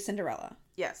very Cinderella.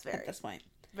 Yes, very. At this point.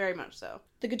 Very much so.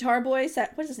 The guitar boy said,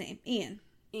 what's his name?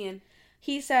 Ian.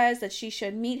 He says that she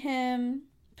should meet him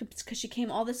because she came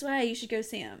all this way. You should go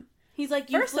see him. He's like,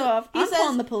 I'm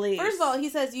calling the police. First of all, he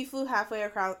says you flew halfway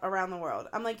around the world.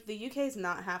 I'm like, the UK's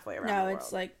not halfway around the world. No,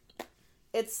 it's like...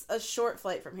 It's a short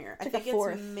flight from here. I think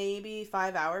it's maybe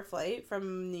 5-hour flight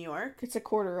from New York. It's a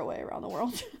quarter away around the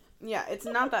world. Yeah, it's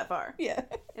not that far. Yeah.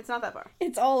 It's not that far.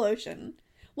 It's all ocean.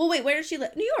 Well, wait, where does she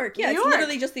live? New York. Yeah, New York. It's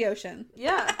literally just the ocean.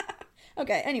 Yeah.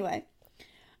 Okay, anyway.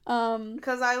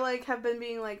 Because I, like, have been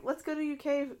being like, let's go to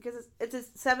UK, because it's a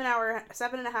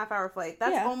 7.5 hour flight.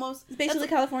 That's almost... It's basically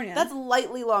California. That's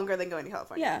lightly longer than going to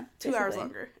California. Yeah. 2 hours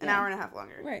longer. An hour and a half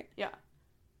longer. Right. Yeah.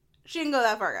 She didn't go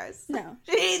that far, guys. No.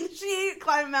 She didn't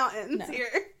climb mountains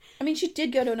here. I mean, she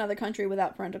did go to another country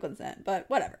without parental consent, but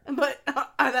whatever. But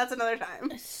that's another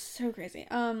time. It's so crazy.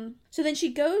 So then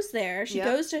she goes there. She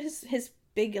goes to his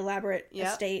big elaborate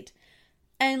estate,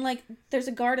 and like there's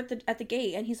a guard at the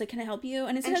gate, and he's like, "Can I help you?"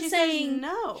 And instead of saying,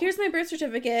 "No, here's my birth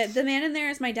certificate. The man in there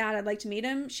is my dad. I'd like to meet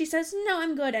him." She says, "No,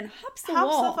 I'm good," and hops the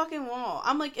fucking wall.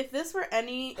 I'm like, if this were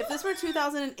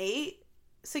 2008.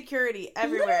 Security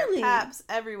everywhere, Literally. Taps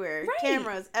everywhere,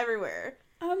 cameras everywhere.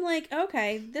 I'm like,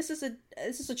 okay, this is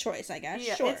a choice, I guess.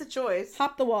 Yeah, sure. It's a choice.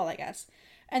 Hop the wall, I guess.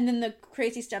 And then the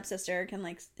crazy stepsister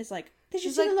is like, did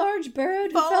you see the large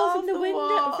bird who fell from the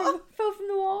window? Fell from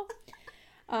the wall.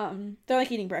 They're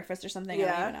like eating breakfast or something. I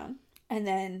don't even know. And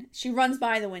then she runs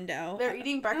by the window. They're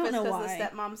eating breakfast because the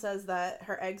stepmom says that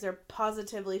her eggs are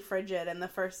positively frigid, and the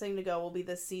first thing to go will be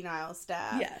the senile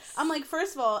stab. Yes. I'm like,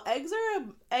 first of all, eggs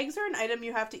are an item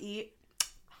you have to eat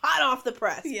hot off the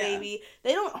press, baby.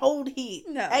 They don't hold heat.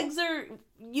 No. Eggs are,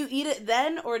 you eat it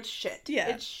then or it's shit.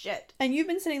 Yeah. It's shit. And you've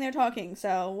been sitting there talking,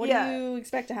 so what do you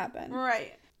expect to happen?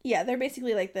 Right. Yeah, they're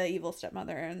basically like the evil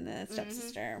stepmother and the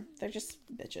stepsister. They're just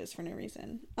bitches for no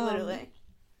reason. Literally.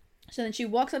 So then she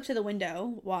walks up to the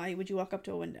window. Why would you walk up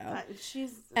to a window?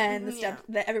 And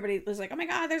everybody was like, "Oh my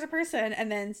god, there's a person!"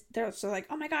 And then they're so like,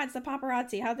 "Oh my god, it's the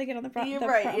paparazzi! How'd they get on the property?"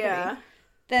 Yeah.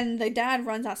 Then the dad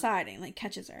runs outside and like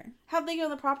catches her. How'd they get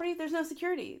on the property? There's no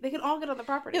security. They can all get on the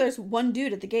property. Yeah, there's one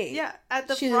dude at the gate. Yeah, at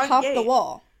the she front hopped gate. the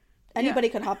wall. Anybody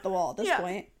could hop the wall at this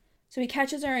point. So he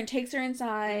catches her and takes her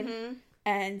inside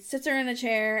and sits her in a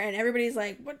chair. And everybody's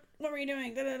like, "What were you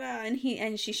doing?" Da, da, da.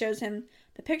 And she shows him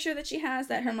the picture that she has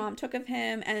that her mom took of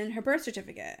him and her birth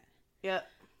certificate. Yep.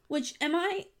 Which,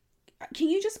 can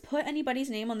you just put anybody's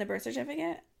name on the birth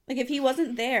certificate? Like, if he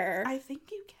wasn't there. I think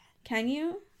you can. Can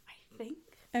you? I think.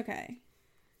 Okay.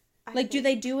 Do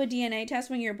they do a DNA test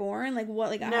when you're born? Like,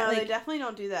 what? No, they definitely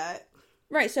don't do that.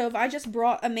 Right, so if I just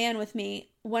brought a man with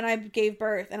me when I gave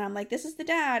birth and I'm like, this is the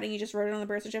dad, and you just wrote it on the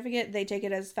birth certificate, they take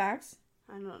it as facts?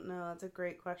 I don't know. That's a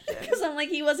great question. Because I'm like,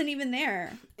 he wasn't even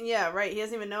there. Yeah, right. He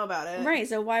doesn't even know about it. Right,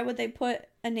 so why would they put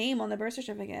a name on the birth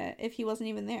certificate if he wasn't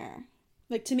even there?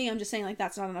 Like, to me, I'm just saying, like,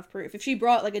 that's not enough proof. If she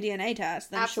brought, like, a DNA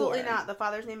test, then Absolutely not. The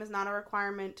father's name is not a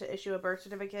requirement to issue a birth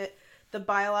certificate. The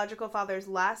biological father's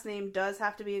last name does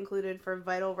have to be included for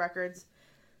vital records.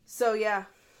 So, yeah.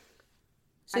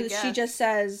 So she just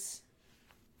says...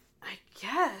 I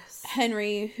guess.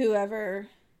 Henry, whoever...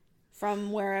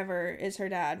 from wherever is her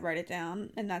dad, write it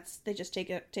down, and they just take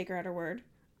her at her word.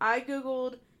 I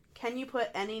googled, can you put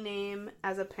any name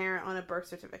as a parent on a birth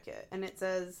certificate? And it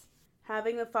says,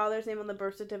 having a father's name on the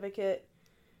birth certificate,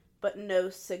 but no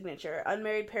signature.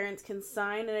 Unmarried parents can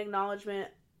sign an acknowledgement.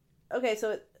 Okay,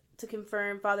 so to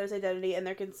confirm father's identity and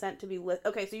their consent to be listed.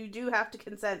 Okay, so you do have to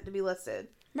consent to be listed.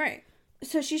 Right.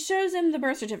 So she shows him the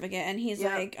birth certificate, and he's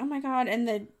like, oh my god. And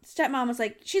the stepmom was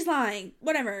like, she's lying.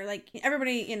 Whatever. Like,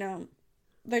 everybody,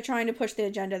 they're trying to push the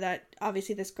agenda that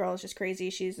obviously this girl is just crazy.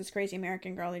 She's this crazy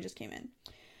American girl who just came in.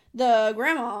 The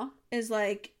grandma is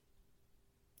like,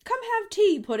 come have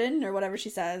tea, Puddin', or whatever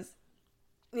she says.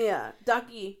 Yeah.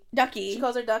 Ducky. Ducky. She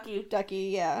calls her Ducky.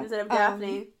 Ducky, yeah. Instead of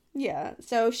Daphne. Yeah.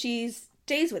 So she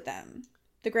stays with them.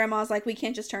 The grandma's like, we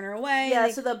can't just turn her away. Yeah,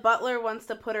 like, so the butler wants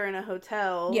to put her in a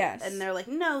hotel. Yes. And they're like,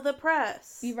 no, the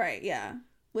press. You're right, yeah.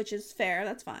 Which is fair,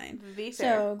 that's fine. Be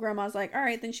fair. So grandma's like, all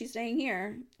right, then she's staying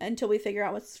here until we figure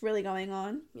out what's really going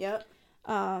on. Yep.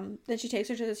 Then she takes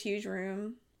her to this huge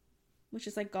room, which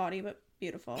is like gaudy but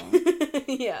beautiful.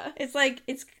 Yeah.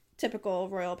 It's typical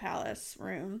royal palace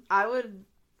room. I'm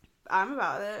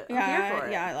about it. I'm here for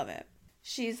it. Yeah, I love it.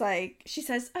 She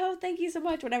says, oh, thank you so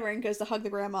much, whatever, and goes to hug the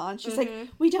grandma, and she's like,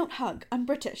 we don't hug, I'm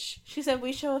British. She said,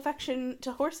 we show affection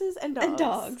to horses and dogs. And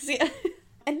dogs, yeah.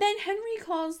 And then Henry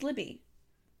calls Libby.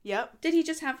 Yep. Did he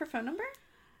just have her phone number?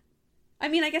 I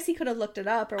mean, I guess he could have looked it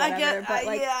up or whatever, but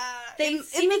like, they in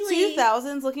seemingly, the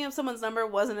 2000s, looking up someone's number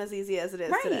wasn't as easy as it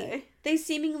is today. They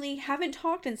seemingly haven't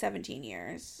talked in 17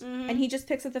 years, and he just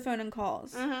picks up the phone and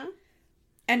calls,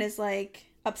 and is like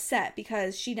upset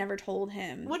because she never told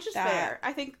him, which is fair.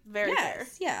 I think very fair.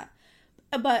 Yeah,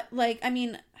 but like, I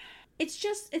mean, it's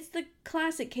the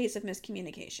classic case of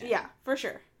miscommunication. Yeah, for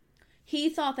sure. He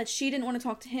thought that she didn't want to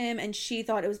talk to him, and she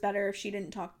thought it was better if she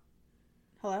didn't talk.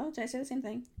 Hello? Did I say the same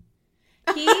thing?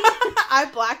 I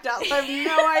blacked out, so I have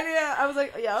no idea. I was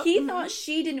like, yeah. He thought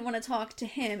she didn't want to talk to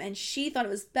him, and she thought it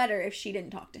was better if she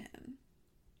didn't talk to him.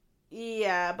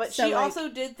 Yeah, but So, she like, also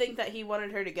did think that he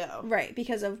wanted her to go. Right,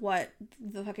 because of what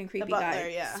the fucking creepy butler,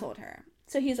 guy told her.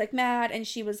 So he's like mad, and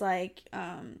she was like,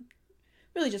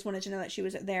 really just wanted to know that she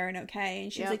was there and okay.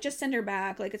 And she was like, just send her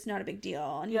back. Like, it's not a big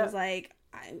deal. And he was like,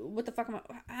 what the fuck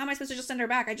how am I supposed to just send her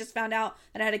back? I just found out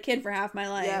that I had a kid for half my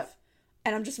life.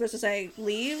 And I'm just supposed to say,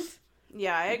 leave?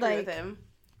 Yeah, I agree with him.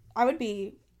 I would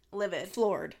be livid,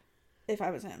 floored if I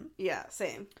was him. Yeah,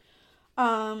 same.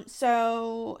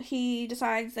 So he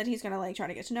decides that he's gonna like try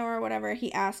to get to know her or whatever.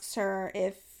 He asks her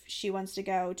if she wants to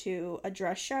go to a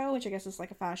dress show, which I guess is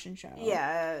like a fashion show.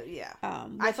 Yeah.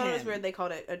 I thought it was weird they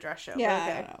called it a dress show. Yeah, but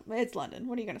okay. I don't know. It's London.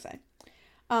 What are you gonna say?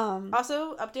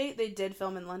 Also, update, they did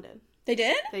film in London. They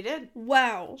did? They did.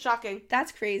 Wow. Shocking.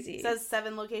 That's crazy. It says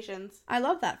 7 locations. I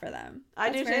love that for them. I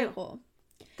do very too. Cool.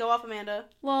 Go off, Amanda.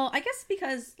 Well, I guess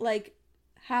because like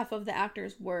half of the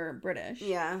actors were British.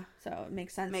 Yeah. So it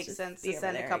makes sense. To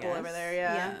send a couple over there,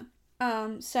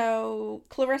 yeah. So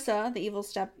Clarissa, the evil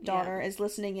stepdaughter, is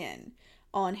listening in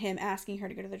on him asking her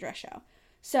to go to the dress show.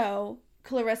 So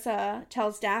Clarissa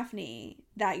tells Daphne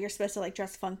that you're supposed to like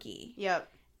dress funky. Yep.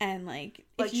 And like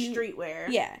streetwear.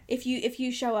 Yeah. If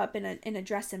you show up in a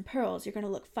dress and pearls, you're gonna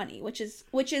look funny, which is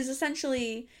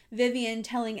essentially Vivian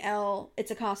telling Elle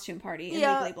it's a costume party in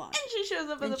Legally Blonde. And she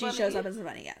shows up as a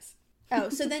bunny. Yes. Oh,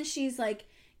 so then she's like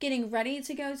getting ready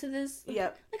to go to this.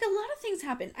 Yep. Like, a lot of things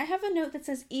happen. I have a note that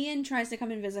says Ian tries to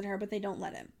come and visit her, but they don't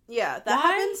let him. Yeah, that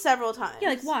happens several times. Yeah,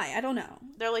 like, why? I don't know.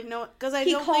 They're like, no, because I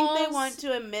don't think they want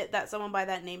to admit that someone by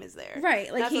that name is there.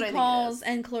 Right, like, he calls,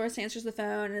 and Clarissa answers the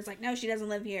phone, and it's like, no, she doesn't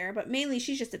live here, but mainly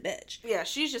she's just a bitch. Yeah,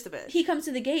 she's just a bitch. He comes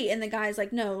to the gate, and the guy's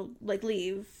like, no, like,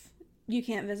 leave. You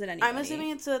can't visit anybody. I'm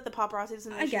assuming it's so that the paparazzi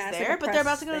doesn't know she's there, like but they're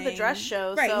about to go to the dress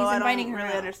show, right, so he's I inviting don't her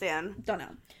really out. understand. Don't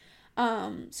know.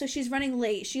 So she's running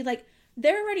late. She, like,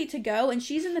 they're ready to go, and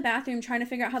she's in the bathroom trying to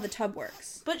figure out how the tub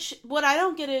works. But what I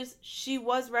don't get is she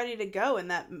was ready to go in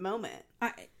that moment.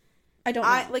 I don't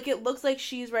know. Like, it looks like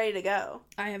she's ready to go.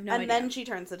 I have no idea. And then she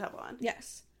turns the tub on.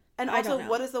 Yes. And also,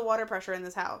 what is the water pressure in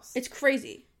this house? It's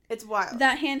crazy. It's wild.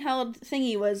 That handheld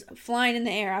thingy was flying in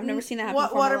the air. I've never seen that happen What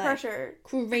before. water in my life. pressure?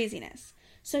 Craziness.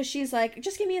 So she's like,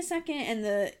 just give me a second. And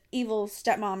the evil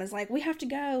stepmom is like, we have to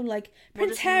go. Like,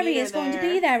 Prince Harry is going to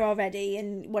be there already.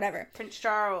 And whatever. Prince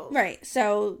Charles. Right.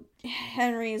 So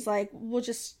Henry's like, we'll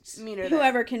just meet her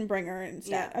whoever can bring her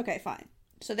instead. Yeah. Okay, fine.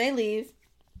 So they leave.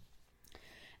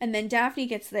 And then Daphne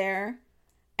gets there.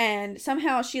 And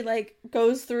somehow she, like,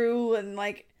 goes through and,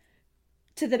 like,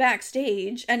 to the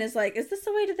backstage and is like, is this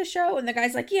the way to the show? And the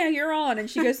guy's like, yeah, you're on. And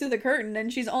she goes through the curtain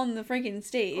and she's on the freaking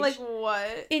stage. Like,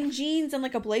 what? In jeans and,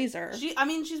 like, a blazer.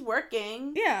 She's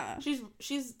working. Yeah.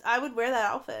 She's I would wear that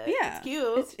outfit. Yeah. It's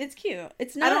cute. It's cute.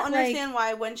 It's not, I don't understand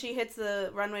why when she hits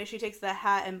the runway, she takes the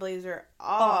hat and blazer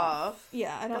off.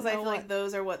 Yeah, I don't know. Because I feel like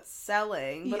those are what's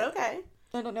selling. But okay.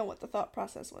 I don't know what the thought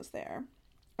process was there.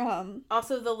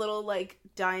 Also, the little, like,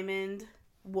 diamond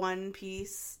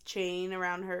one-piece chain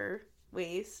around her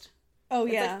waist. Oh,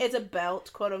 it's yeah. Like, it's a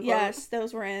belt, quote unquote. Yes,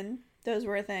 those were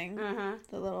a thing. Uh-huh.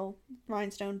 The little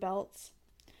rhinestone belts.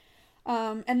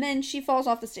 And then she falls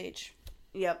off the stage.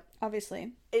 Yep.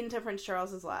 Obviously. Into Prince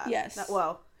Charles's lap. Yes.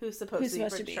 Who's supposed to be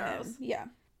Prince Charles. Him. Yeah.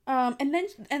 And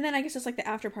then I guess it's like the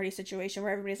after party situation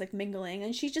where everybody's like mingling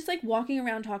and she's just like walking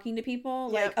around talking to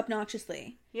people like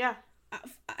obnoxiously. Yeah.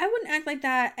 I wouldn't act like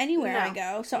that anywhere I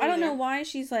go. So I don't know why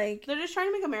she's like... They're just trying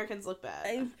to make Americans look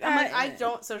bad. I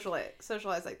don't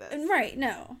socialize like this. Right,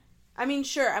 no. I mean,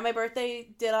 sure, at my birthday,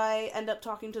 did I end up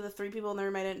talking to the 3 people in the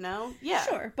room I didn't know? Yeah.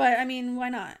 Sure, but I mean, why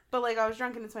not? But, like, I was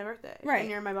drunk and it's my birthday. Right. And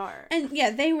you're in my bar. And, yeah,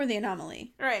 they were the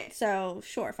anomaly. Right. So,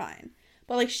 sure, fine.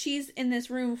 But, like, she's in this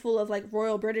room full of, like,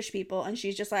 royal British people, and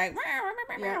she's just like...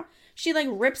 Yeah. She, like,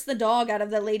 rips the dog out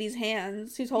of the lady's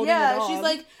hands who's holding the dog. Yeah, she's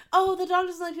like, oh, the dog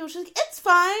doesn't like people. She's like, it's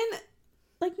fine.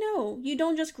 Like, no, you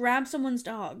don't just grab someone's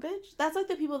dog. Bitch, that's like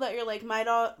the people that you're like, my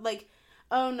dog, like,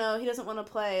 oh no, he doesn't want to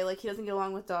play, like he doesn't get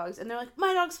along with dogs, and they're like,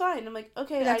 my dog's fine. I'm like,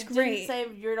 okay, That's I didn't great. say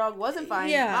your dog wasn't fine.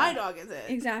 Yeah. My dog isn't.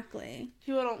 Exactly.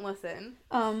 People don't listen.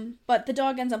 But the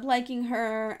dog ends up liking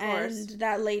her, and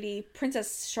that lady,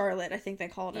 Princess Charlotte, I think they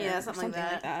called her. Yeah, something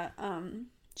like that.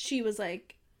 She was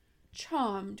like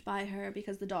charmed by her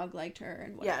because the dog liked her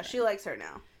and whatever. Yeah, she likes her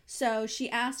now. So she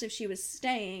asked if she was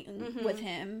staying with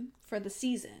him for the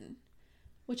season,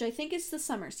 which I think is the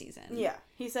summer season. Yeah,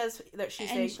 he says that she's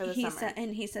staying for the summer.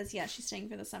 And he says, yeah, she's staying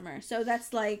for the summer. So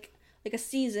that's like a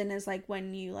season is like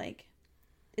when you like,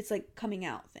 it's like coming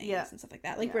out things and stuff like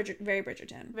that. Like very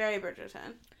Bridgerton. Very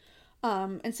Bridgerton.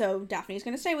 And so Daphne's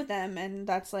going to stay with them, and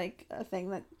that's like a thing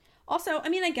that also, I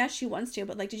mean, I guess she wants to,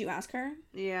 but like, did you ask her?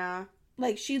 Yeah.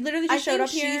 Like, she literally just showed up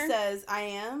here. She says, I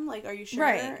am. Like, are you sure?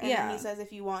 Right, and then he says,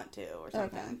 if you want to, or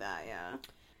something like that, yeah.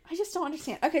 I just don't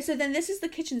understand. Okay, so then this is the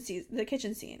kitchen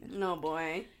scene. No,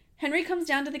 boy. Henry comes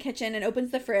down to the kitchen and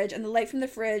opens the fridge, and the light from the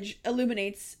fridge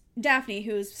illuminates Daphne,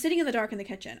 who's sitting in the dark in the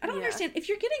kitchen. I don't understand. If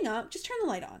you're getting up, just turn the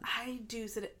light on. I do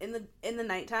sit in the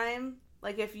nighttime.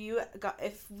 Like, if you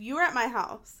were at my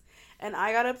house, and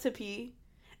I got up to pee,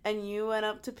 and you went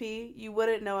up to pee, you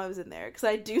wouldn't know I was in there. Because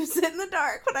I do sit in the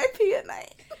dark when I pee at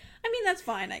night. I mean, that's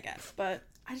fine, I guess. But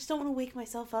I just don't want to wake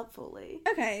myself up fully.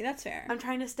 Okay, that's fair. I'm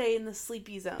trying to stay in the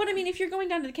sleepy zone. But I mean, if you're going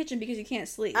down to the kitchen because you can't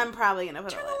sleep, I'm probably going to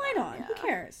turn the light on. Yeah. Who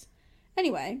cares?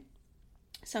 Anyway,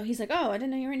 so he's like, oh, I didn't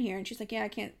know you were in here. And she's like, yeah, I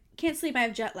can't sleep. I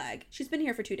have jet lag. She's been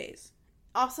here for 2 days.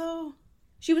 Also,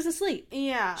 she was asleep.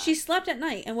 Yeah. She slept at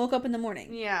night and woke up in the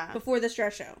morning. Yeah. Before this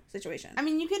dress show situation. I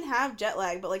mean, you can have jet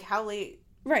lag, but like how late?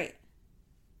 Right.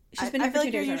 She's been here for 2 days.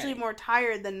 I feel like you're usually more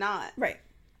tired than not. Right.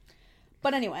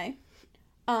 But anyway,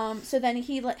 so then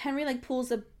Henry like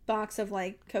pulls a box of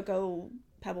like Cocoa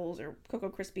Pebbles or Cocoa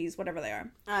Krispies, whatever they are.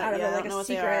 I don't know what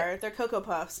they are. They're Cocoa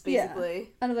Puffs, basically.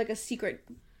 Yeah, out of like a secret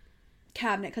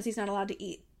cabinet because he's not allowed to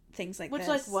eat things like this. Which,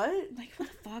 like, what? Like, what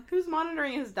the fuck? Who's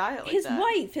monitoring his diet like his that?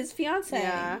 wife, his fiance.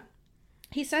 Yeah.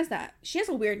 He says that. She has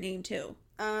a weird name, too.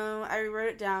 I wrote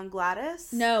it down.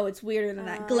 Gladys? No, it's weirder than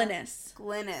that. Glynis.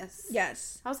 Glynis.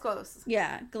 Yes. I was close.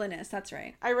 Yeah, Glynis. That's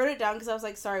right. I wrote it down because I was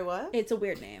like, sorry, what? It's a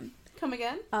weird name. Come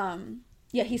again?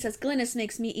 Yeah, he says, Glynis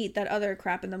makes me eat that other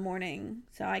crap in the morning,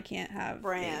 so I can't have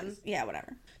Bran. these. Yeah,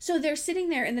 whatever. So they're sitting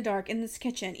there in the dark in this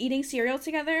kitchen eating cereal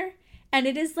together, and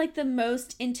it is like the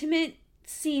most intimate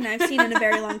scene I've seen in a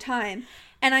very long time.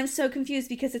 And I'm so confused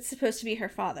because it's supposed to be her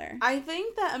father. I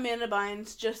think that Amanda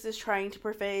Bynes just is trying to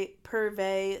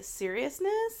purvey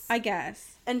seriousness. I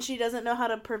guess. And she doesn't know how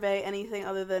to purvey anything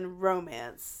other than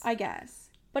romance. I guess.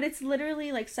 But it's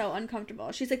literally, like, so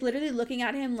uncomfortable. She's, like, literally looking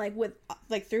at him, like, with,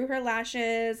 like, through her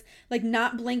lashes, like,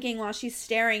 not blinking while she's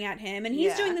staring at him. And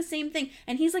he's doing the same thing.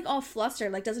 And he's, like, all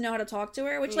flustered, like, doesn't know how to talk to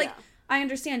her. Which, like, I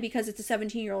understand because it's a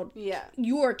 17-year-old,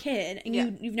 your kid, and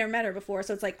you've never met her before,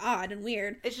 so it's, like, odd and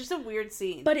weird. It's just a weird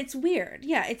scene. But it's weird.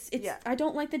 Yeah, it's I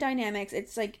don't like the dynamics.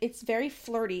 It's, like, it's very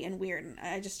flirty and weird.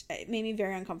 And it made me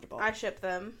very uncomfortable. I ship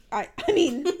them. I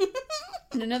mean,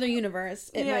 in another universe,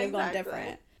 it might have gone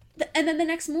different. And then the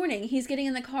next morning, he's getting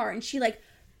in the car, and she, like,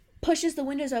 pushes the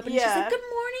windows open, and she's like, good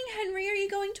morning, Henry, are you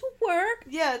going to work?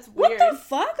 Yeah, it's weird. What the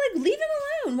fuck? Like, leave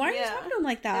him alone. Why are you talking to him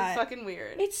like that? It's fucking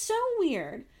weird. It's so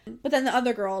weird. But then the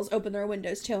other girls open their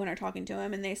windows, too, and are talking to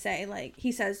him, and they say, like,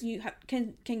 he says,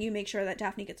 can you make sure that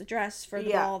Daphne gets a dress for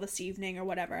the ball this evening, or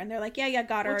whatever? And they're like, yeah,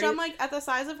 got her. Which I'm like, at the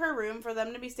size of her room, for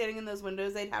them to be standing in those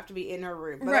windows, they'd have to be in her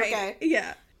room. But right. Okay.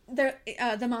 Yeah.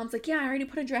 The mom's like, yeah, I already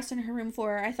put a dress in her room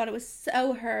for her. I thought it was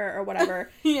so her, or whatever.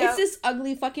 It's this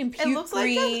ugly fucking puke green. It looks like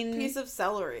a piece of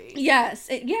celery. Yes.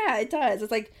 It does.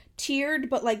 It's like tiered,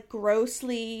 but like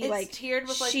grossly, it's like tiered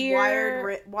with sheer,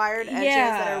 like wired edges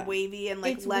that are wavy and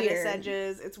like lettuce weird.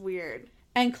 Edges. It's weird.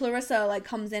 And Clarissa like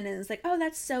comes in and is like, oh,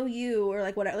 that's so you, or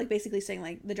like whatever, like basically saying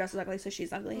like the dress is ugly, so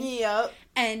she's ugly. Yep.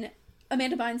 And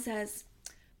Amanda Bynes says,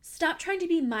 stop trying to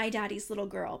be my daddy's little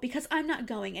girl because I'm not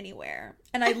going anywhere.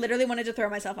 And I literally wanted to throw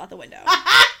myself out the window.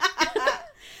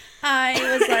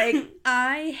 I was like,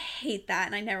 I hate that,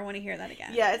 and I never want to hear that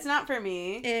again. Yeah, it's not for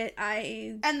me.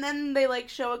 And then they like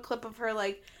show a clip of her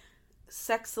like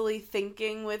sexily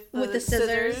thinking with the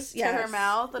scissors to her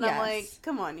mouth, and I'm like,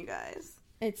 come on, you guys.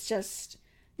 It's just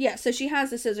so she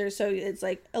has the scissors, so it's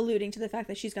like alluding to the fact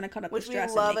that she's going to cut up this dress.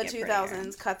 Which we love a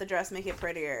 2000s. Cut the dress, make it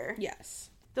prettier.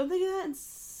 Yes. Don't they do that in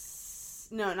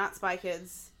no, not Spy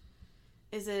Kids.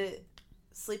 Is it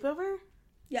Sleepover?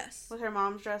 Yes. With her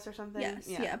mom's dress or something? Yes.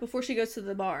 Yeah, before she goes to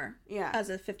the bar. Yeah. As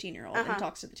a 15-year-old and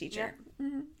talks to the teacher. Yep.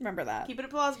 Mm-hmm. Remember that. Keeping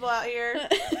it plausible out here.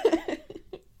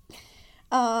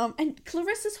 And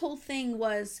Clarissa's whole thing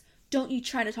was, don't you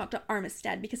try to talk to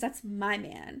Armistead because that's my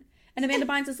man. And Amanda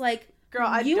Bynes is like, Girl,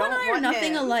 I you don't and I are want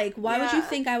nothing him. alike. Why would you Yeah.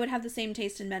 think I would have the same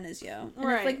taste in men as you? And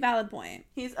Right. it's like valid point.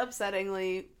 He's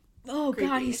upsettingly Oh creepy.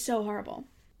 God, he's so horrible.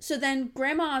 So then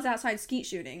Grandma's outside skeet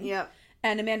shooting. Yep.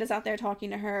 And Amanda's out there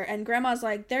talking to her, and Grandma's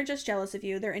like, they're just jealous of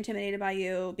you. They're intimidated by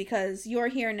you because you're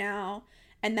here now,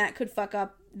 and that could fuck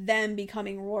up them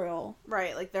becoming royal.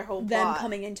 Right, like their whole Them plot.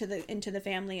 coming into the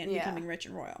family and becoming rich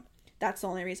and royal. That's the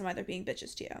only reason why they're being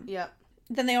bitches to you. Yep.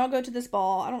 Then they all go to this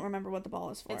ball. I don't remember what the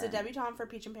ball is for. It's a debutante for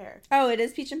Peach and Pear. Oh, it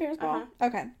is Peach and Pear's ball? Uh-huh.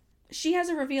 Okay. She has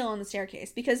a reveal on the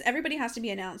staircase because everybody has to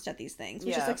be announced at these things,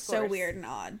 which is like of so course. weird and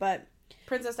odd, but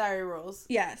Princess Diary rules.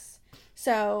 yes.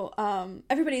 So,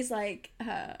 everybody's like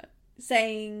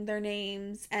saying their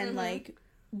names and like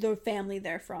the family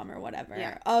they're from or whatever.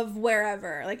 Yeah. Of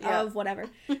wherever, like Yeah. of whatever.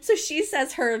 So she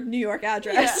says her New York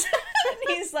address.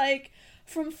 And he's like,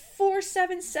 from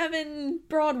 477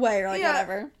 Broadway or like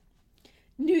whatever.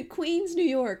 Queens, New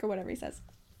York or whatever he says.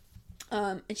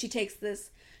 And she takes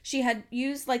this. She had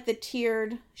used like the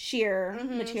tiered sheer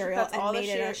material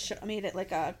and made it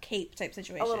like a cape type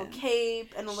situation. A little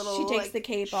cape and a little. She takes like, the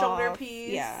cape shoulder off.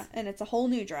 piece. Yeah, and it's a whole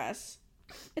new dress.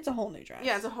 It's a whole new dress.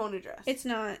 Yeah, it's a whole new dress. It's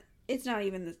not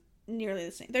even nearly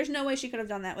the same. There's no way she could have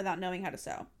done that without knowing how to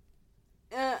sew.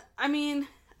 I mean,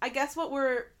 I guess what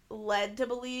we're led to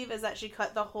believe is that she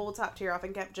cut the whole top tier off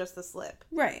and kept just the slip.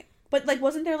 Right. But like,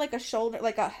 wasn't there like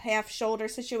a half shoulder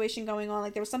situation going on?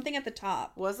 Like there was something at the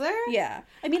top. Was there? Yeah.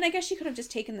 I mean, I guess she could have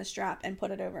just taken the strap and put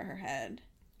it over her head,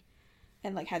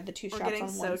 and like had the two straps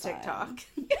on one side. TikTok.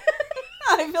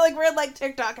 I feel like we're like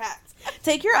TikTok hacks.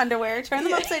 Take your underwear, turn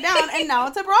them upside down, and now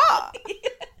it's a bra.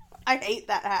 I hate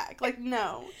that hack. Like,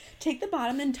 no. Take the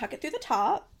bottom and tuck it through the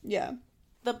top. Yeah.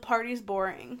 The party's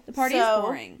boring. The party's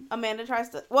boring. Amanda tries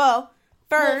to. Well,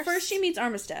 first she meets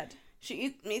Armistead.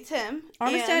 She meets him.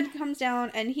 Armistead comes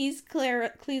down, and he's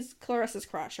Clarissa's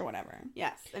crush or whatever.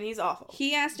 Yes, and he's awful.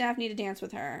 He asked Daphne to dance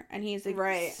with her, and he's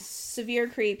a severe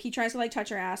creep. He tries to like touch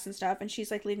her ass and stuff, and she's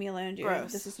like, "Leave me alone, dude.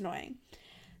 Gross. This is annoying."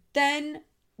 Then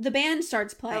the band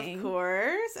starts playing. Of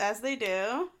course, as they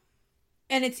do.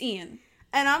 And it's Ian.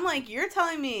 And I'm like, you're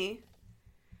telling me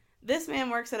this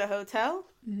man works at a hotel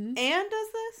and does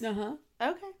this? Uh-huh.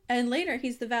 Okay. And later,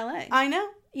 he's the valet. I know.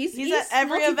 He's at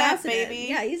every event, baby.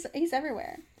 Yeah, he's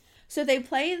everywhere. So they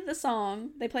play a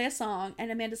song,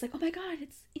 and Amanda's like, "Oh my God,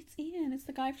 it's Ian. It's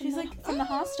the guy from from the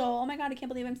hostel. Oh my God, I can't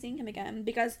believe I'm seeing him again."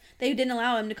 Because they didn't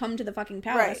allow him to come to the fucking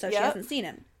palace, so she hasn't seen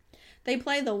him. They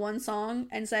play the one song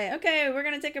and say, "Okay, we're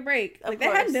gonna take a break." Like they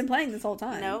hadn't been playing this whole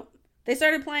time. Nope. They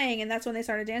started playing, and that's when they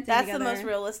started dancing That's together. the most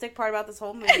realistic part about this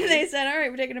whole movie. And they said, "All right,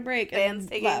 we're taking a break." Band's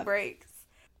taking breaks.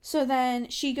 So then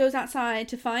she goes outside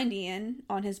to find Ian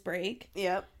on his break.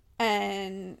 Yep.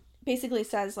 And basically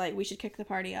says, like, we should kick the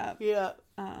party up. Yeah.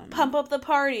 Pump up the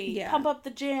party. Yeah. Pump up the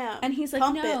jam. And he's like,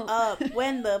 Pump no. it up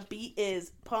when the beat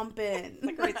is pumping. It's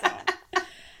a great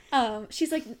song.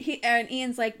 She's like, and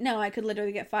Ian's like, no, I could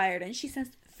literally get fired. And she says,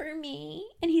 for me?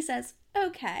 And he says,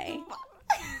 okay.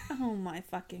 Oh my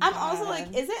fucking God. I'm also like,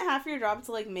 is it half your job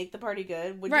to like make the party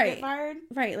good? Would you get fired?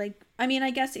 Right. Like, I mean, I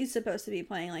guess he's supposed to be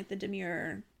playing like the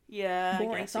demure,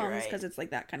 boring songs because it's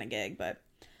like that kind of gig. But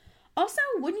also,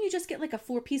 wouldn't you just get like a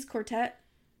 4-piece quartet?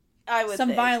 I would.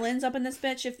 Some violins up in this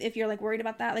bitch if you're like worried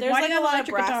about that. Like, there's why like do you have a lot of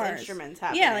electric brass guitars? instruments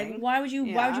happening. Yeah, like why would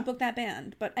you book that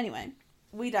band? But anyway,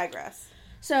 we digress.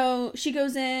 So she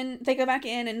goes in. They go back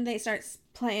in and they start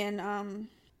playing.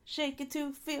 Shake it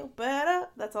to feel better.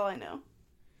 That's all I know.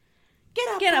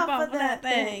 Get up off of that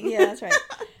thing. Yeah, that's right.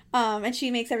 And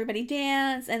she makes everybody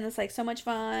dance, and it's like so much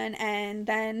fun. And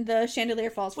then the chandelier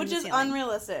falls from the ceiling. Which is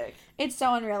unrealistic. It's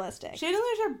so unrealistic.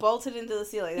 Chandeliers are bolted into the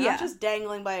ceiling. They're not just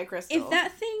dangling by a crystal. If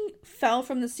that thing fell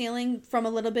from the ceiling from a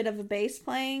little bit of a bass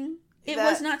playing, it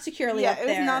was not securely up there.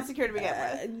 Yeah, it was not secure to begin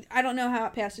with. I don't know how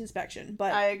it passed inspection,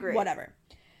 but I agree. Whatever.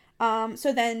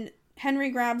 So then Henry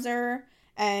grabs her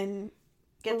and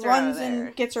gets her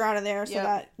out of there so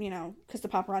that, because the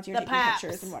paparazzi are taking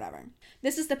pictures and whatever.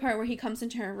 This is the part where he comes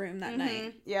into her room that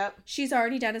night. Yep. She's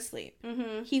already dead asleep.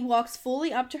 He walks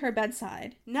fully up to her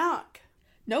bedside. Knock.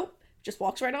 Nope. Just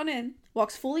walks right on in.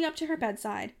 Walks fully up to her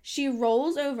bedside. She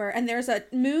rolls over, and there's a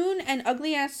moon and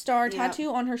ugly-ass star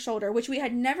tattoo on her shoulder, which we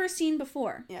had never seen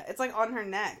before. Yeah, it's like on her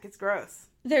neck. It's gross.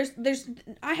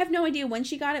 I have no idea when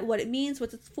she got it, what it means,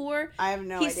 what it's for. I have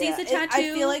no idea. He sees the tattoo.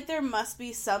 I feel like there must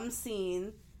be some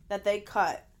scene that they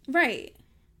cut. Right.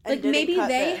 Like maybe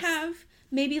they have,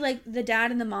 maybe like the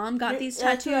dad and the mom got these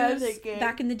tattoos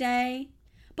back in the day.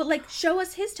 But like, show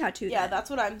us his tattoo. Yeah, then. that's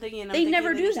what I'm thinking. They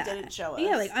never do that. Didn't show us.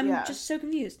 Yeah, like I'm just so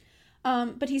confused.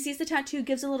 But he sees the tattoo,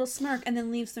 gives a little smirk, and then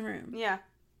leaves the room. Yeah.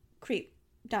 Creep.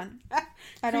 Done.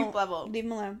 Creep level. Leave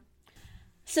him alone.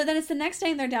 So then it's the next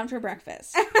day and they're down for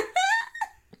breakfast.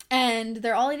 And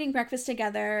they're all eating breakfast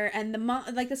together, and the mom,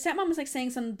 like, the stepmom was, like, saying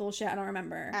some bullshit, I don't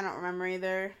remember. I don't remember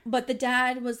either. But the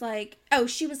dad was like,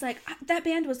 she was like, that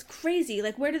band was crazy.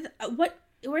 Like, where did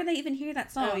they even hear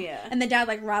that song? Oh, yeah. And the dad,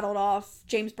 like, rattled off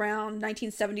James Brown,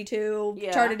 1972,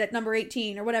 charted at number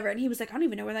 18 or whatever. And he was like, I don't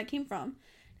even know where that came from.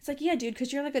 It's like, yeah, dude,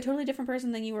 because you're, like, a totally different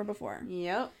person than you were before.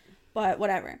 Yep. But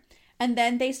whatever. And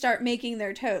then they start making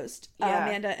their toast,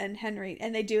 Amanda and Henry.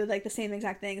 And they do, like, the same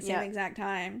exact thing, same exact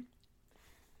time.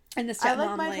 And the stepmom, I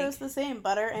like my toast the same,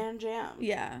 butter and jam.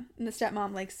 Yeah. And the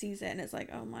stepmom, like, sees it and is like,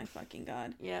 oh my fucking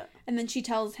God. Yeah. And then she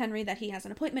tells Henry that he has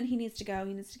an appointment. He needs to go.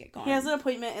 He needs to get gone. He has an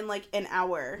appointment in, like, an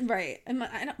hour. Right.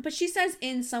 But she says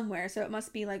in somewhere, so it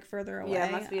must be, like, further away. Yeah,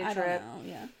 it must be a trip. I don't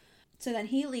know. Yeah. So then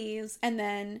he leaves, and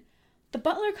then the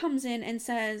butler comes in and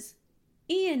says,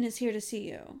 Ian is here to see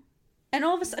you. And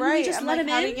all of a sudden, we just let him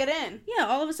in. How did he get in? Yeah,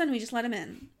 all of a sudden, we just let him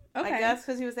in. Okay. I guess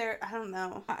because he was there. I don't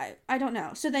know. I don't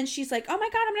know. So then she's like, oh my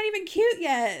God, I'm not even cute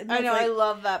yet. I know, like, I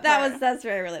love that part. That's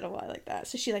very relatable. I like that.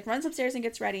 So she, like, runs upstairs and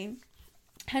gets ready.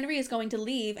 Henry is going to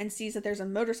leave and sees that there's a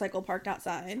motorcycle parked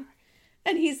outside.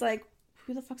 And he's like,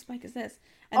 who the fuck's bike is this?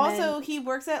 And also, he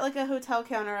works at, like, a hotel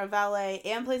counter, a valet,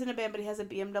 and plays in a band, but he has a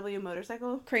BMW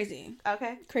motorcycle. Crazy.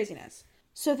 Okay. Craziness.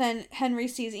 So then Henry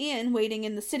sees Ian waiting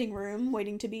in the sitting room,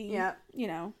 waiting to be,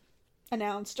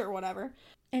 announced or whatever.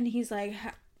 And he's like,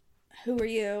 who are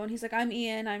you? And he's like, I'm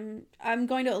Ian. I'm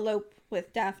going to elope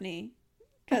with Daphne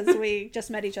because we just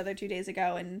met each other 2 days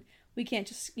ago and we can't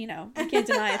just, we can't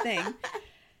deny a thing.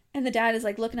 And the dad is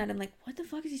like looking at him like, what the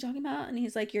fuck is he talking about? And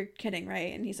he's like, you're kidding,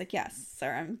 right? And he's like, yes,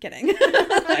 sir, I'm kidding.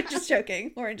 I'm just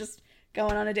joking. We're just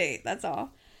going on a date. That's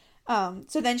all.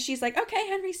 So then she's like, okay,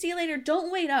 Henry, see you later.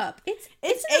 Don't wait up. It's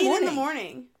 8 in the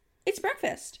morning. It's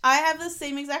breakfast. I have the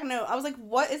same exact note. I was like,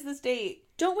 what is this date?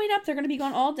 Don't wait up. They're going to be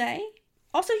gone all day.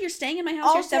 Also, you're staying in my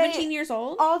house. You're 17 years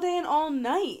old. All day and all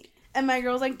night. And my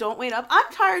girl's like, don't wait up. I'm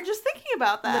tired just thinking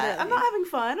about that. Literally. I'm not having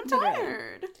fun. I'm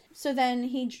tired. So then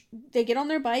they get on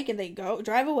their bike and they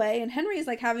drive away. And Henry is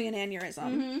like having an aneurysm.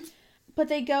 Mm-hmm. But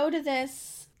they go to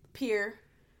this pier.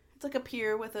 It's like a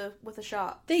pier with a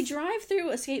shop. They drive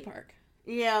through a skate park.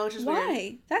 Yeah, which is Why?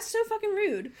 weird. That's so fucking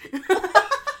rude.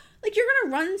 Like, you're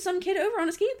gonna run some kid over on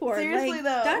a skateboard. Seriously, like,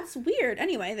 though. That's weird.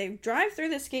 Anyway, they drive through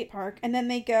the skate park, and then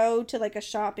they go to, like, a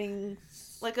shopping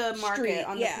like a market street.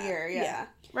 on the pier, yeah.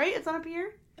 Right? It's on a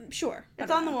pier? Sure.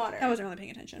 It's on the water. I wasn't really paying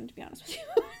attention, to be honest with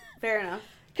you. Fair enough.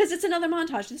 Because it's another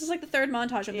montage. This is, like, the third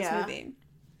montage of this movie.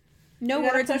 No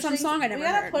words and some song I never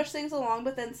heard. We gotta push things along,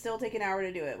 but then still take an hour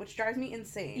to do it, which drives me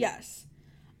insane. Yes.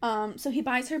 So he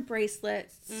buys her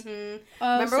bracelets. Mm-hmm.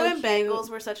 Oh, remember so when cute. bangles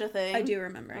were such a thing? I do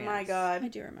remember. Oh my god. I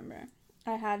do remember.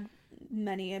 I had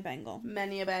many a bangle.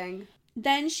 Many a bang.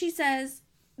 Then she says,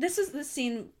 this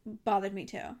scene bothered me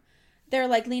too. They're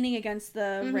like leaning against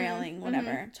the railing,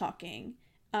 whatever, talking.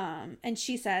 And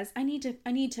she says, I need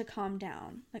to calm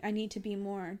down. Like, I need to be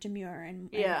more demure and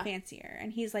fancier.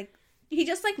 And he's like, he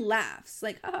just like laughs,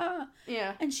 like, ah.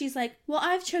 Yeah. And she's like, well,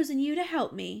 I've chosen you to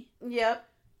help me. Yep.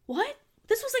 What?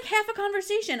 This was like half a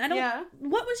conversation.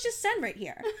 What was just said right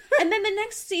here? And then the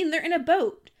next scene, they're in a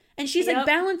boat. And she's like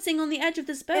balancing on the edge of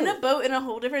this boat. In a boat in a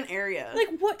whole different area.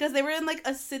 Like what? Because they were in like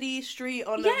a city street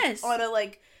on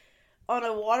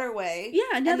a waterway.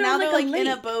 Yeah. Now they're like lake. in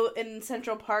a boat in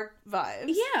Central Park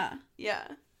vibes. Yeah. Yeah.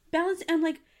 Balance. I'm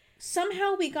like,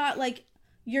 somehow we got like,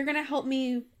 you're gonna help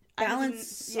me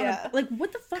balance. Like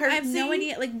what the fuck? Courtesy? I have no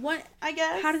idea. Like what? I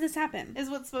guess. How did this happen? Is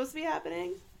what's supposed to be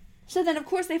happening. So then, of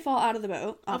course, they fall out of the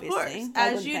boat, obviously. Of course.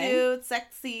 As you do. It's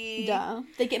sexy. Duh.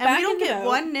 They get and back we don't in the get boat.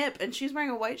 one nip, and she's wearing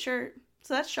a white shirt.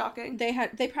 So that's shocking. They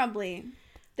probably...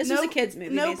 This was a kid's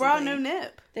movie, No basically. bra, no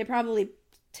nip. They probably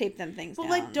taped them things down.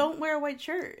 Well, like, don't wear a white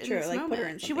shirt in True, this like, moment. put her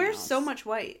in She something wears else. so much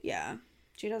white. Yeah.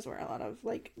 She does wear a lot of,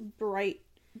 like, bright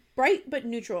but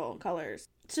neutral colors.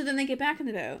 So then they get back in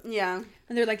the boat. Yeah.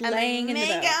 And they're, like, laying in the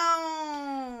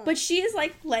boat. But she is,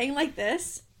 like, laying like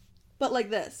this, but like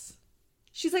this.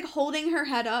 She's like holding her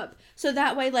head up so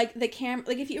that way like the camera,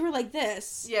 like if you were like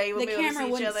this, you wouldn't the be able camera to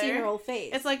see wouldn't see her whole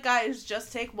face. It's like, guys,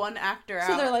 just take one actor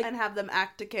out and have them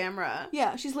act to camera.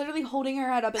 Yeah, she's literally holding her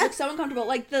head up. It looks so uncomfortable.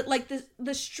 Like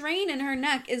the strain in her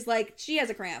neck is like she has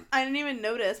a cramp. I didn't even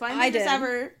notice. Why didn't they just have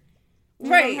her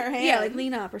right? Her hand? Yeah, like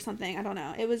lean up or something. I don't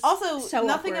know. It was also so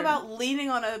nothing awkward. about leaning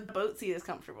on a boat seat is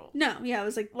comfortable. No, yeah, it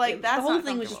was like that's the whole not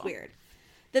thing was just weird.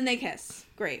 Then they kiss.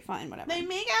 Great, fine, whatever. They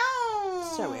make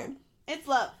out. So weird. It's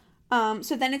love.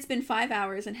 So then it's been 5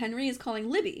 hours and Henry is calling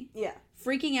Libby. Yeah.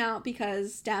 Freaking out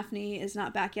because Daphne is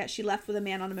not back yet. She left with a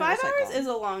man on a motorcycle. 5 hours is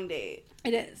a long date.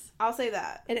 It is. I'll say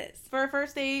that. It is. For a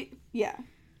first date. Yeah.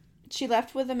 she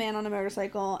left with a man on a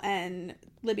motorcycle, and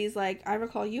Libby's like, I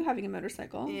recall you having a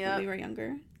motorcycle when we were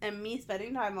younger. And me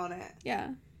spending time on it. Yeah.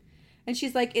 And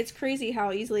she's like, it's crazy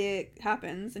how easily it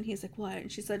happens. And he's like, what?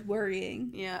 And she said,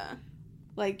 worrying. Yeah.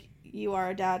 Like, you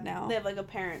are a dad now. They have, like, a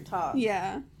parent talk.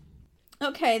 Yeah.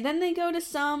 Okay, then they go to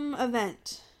some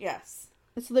event. Yes.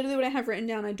 It's literally what I have written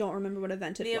down. I don't remember what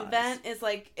event it was. The event is,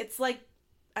 like, it's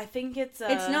I think it's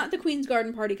It's not the Queen's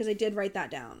Garden Party, because I did write that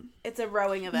down. It's a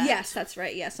rowing event. Yes, that's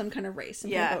right. Yeah, some kind of race.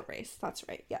 Some kind of boat race. That's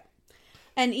right. Yeah.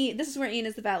 And this is where Ian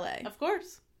is the valet. Of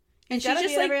course. And she's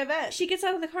just like, she gets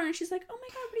out of the car and she's like, oh my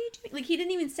god, what are you doing? Like, he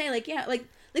didn't even say, like, yeah, like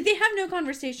they have no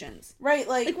conversations. Right,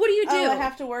 like what do you do? Oh, I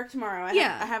have to work tomorrow. I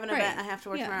have an right. event. I have to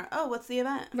work tomorrow. Oh, what's the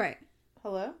event? Right.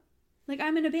 Hello? Like,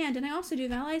 I'm in a band and I also do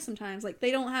valet sometimes. Like,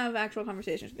 they don't have actual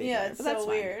conversations with each other. Yeah, it's so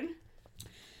weird.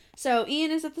 So,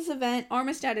 Ian is at this event.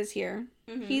 Armistead is here.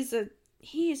 Mm-hmm.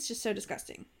 He is just so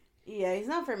disgusting. Yeah, he's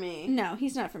not for me. No,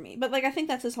 he's not for me. But, like, I think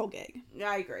that's his whole gig.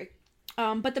 Yeah, I agree.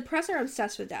 But the press are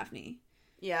obsessed with Daphne.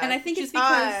 Yeah. And I think it's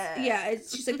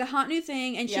because, she's like the hot new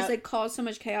thing, and she's like caused so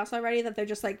much chaos already that they're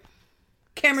just like,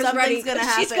 camera's Something's ready. Gonna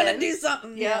happen. She's gonna do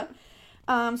something. Yeah.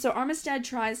 So Armistead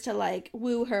tries to like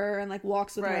woo her and like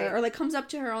walks with her, or like comes up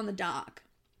to her on the dock.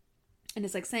 And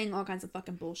is like saying all kinds of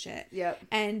fucking bullshit. Yep.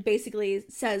 And basically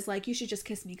says like, you should just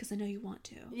kiss me because I know you want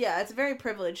to. Yeah, it's very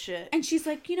privileged shit. And she's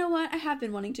like, you know what? I have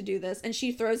been wanting to do this. And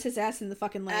she throws his ass in the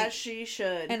fucking lake. As she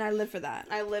should. And I live for that.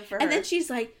 I live for her. And then she's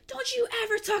like, don't you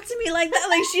ever talk to me like that.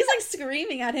 Like, she's like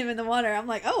screaming at him in the water. I'm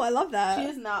like, oh, I love that. She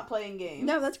is not playing games.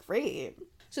 No, that's great.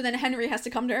 So then Henry has to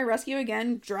come to her rescue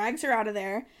again, drags her out of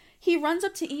there. He runs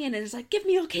up to Ian and is like, give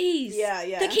me your keys. Yeah,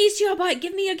 yeah. The keys to your bike.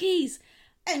 Give me your keys.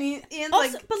 And Ian's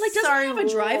also, like, but like, doesn't sorry, he have a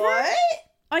driver? What?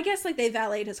 I guess like they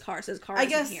valeted his car, so his car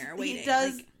isn't here waiting. He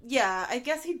does. Like, yeah, I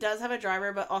guess he does have a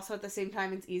driver, but also at the same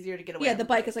time, it's easier to get away. Yeah, the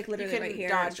bike is like literally you can right here.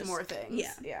 Dodge just, more things.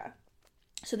 Yeah, yeah.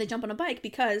 So they jump on a bike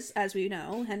because, as we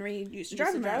know, Henry used to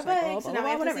drive a bike. motorcycle. So now we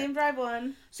have to see him drive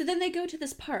one. So then they go to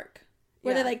this park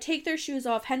where they like take their shoes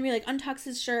off. Henry like untucks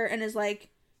his shirt and is like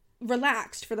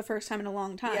relaxed for the first time in a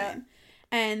long time. Yeah.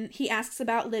 And he asks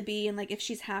about Libby and like if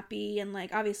she's happy, and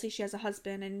like obviously she has a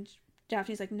husband, and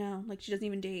Daphne's like, no, like she doesn't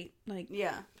even date. Like,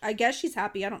 yeah, I guess she's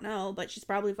happy. I don't know, but she's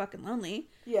probably fucking lonely.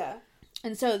 Yeah.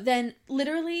 And so then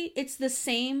literally it's the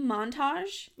same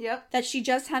montage. Yep. That she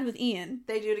just had with Ian.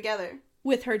 They do together.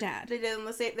 With her dad. They did on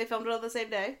the same. They filmed it on the same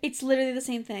day. It's literally the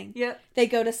same thing. Yep. They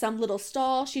go to some little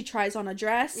stall. She tries on a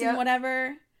dress and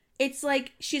whatever. It's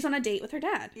like she's on a date with her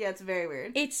dad. Yeah, it's very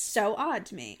weird. It's so odd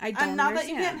to me. I don't And not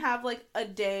understand. that you can't have like a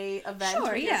day event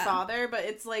with your father, but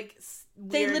it's like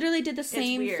weird. They literally did the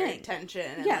same it's weird thing. Tension.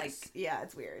 And yes. Like, yeah,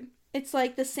 it's weird. It's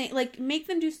like the same. Like make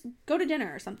them go to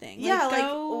dinner or something. Yeah, like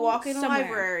go walk in a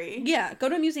library. Yeah, go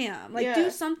to a museum. Like do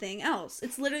something else.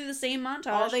 It's literally the same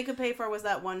montage. All they could pay for was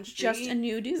that one street. Just a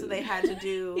new dude. So they had to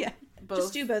do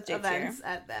just do both dates events here.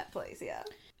 at that place. Yeah.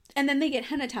 And then they get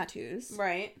henna tattoos.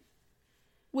 Right.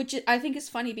 Which I think is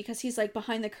funny because he's like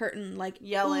behind the curtain, like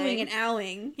yelling oohing and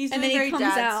owing. He's and doing then he comes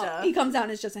out. stuff. He comes out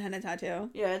and it's just a henna tattoo.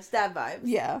 Yeah, it's dad vibes.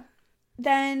 Yeah.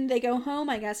 Then they go home,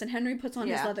 I guess, and Henry puts on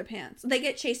his leather pants. They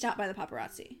get chased out by the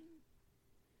paparazzi.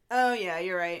 Oh yeah,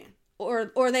 you're right.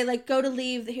 Or they like go to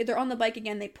leave. They're on the bike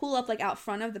again. They pull up like out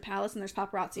front of the palace, and there's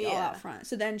paparazzi all out front.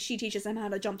 So then she teaches him how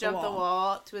to jump the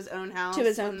wall to his own house, to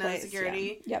his own with place. No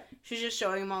security. Yeah. Yep. She's just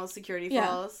showing him all the security yeah.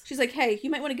 flaws. She's like, "Hey,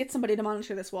 you might want to get somebody to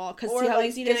monitor this wall because or see how like,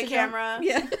 easy it is get to a camera."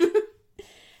 Jump? Yeah.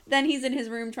 Then he's in his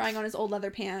room trying on his old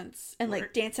leather pants and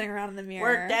like dancing around in the mirror.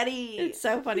 Work, daddy. It's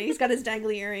so funny. He's got his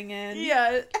dangly earring in.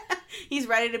 Yeah. He's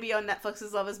ready to be on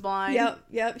Netflix's Love is Blind.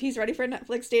 Yep. He's ready for a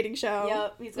Netflix dating show.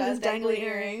 Yep. He's got his dangly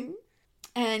earring.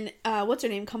 And what's her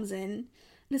name comes in and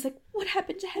is like, what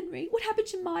happened to Henry? What happened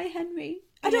to my Henry?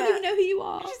 I don't even know who you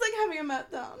are. She's like having a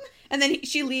meltdown. And then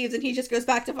she leaves and he just goes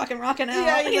back to fucking rocking out.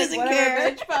 Yeah, he doesn't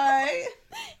care. Bitch, bye.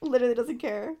 Literally doesn't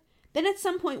care. Then at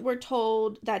some point we're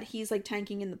told that he's like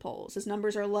tanking in the polls. His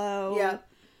numbers are low. Yeah.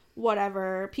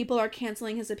 Whatever. People are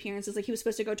canceling his appearances. Like he was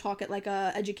supposed to go talk at like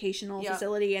a educational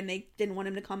facility and they didn't want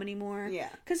him to come anymore. Yeah.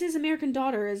 Because his American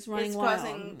daughter is running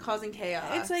wild. Causing chaos.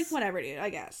 It's like whatever, dude, I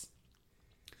guess.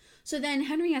 So then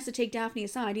Henry has to take Daphne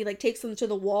aside. He like takes them to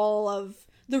the wall of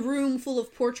the room full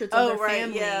of portraits of their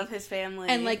family. Yeah, of his family.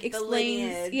 And like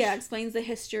explains the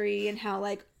history and how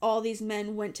like all these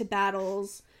men went to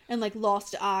battles and like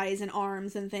lost eyes and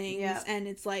arms and things. Yeah. And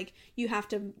it's like you have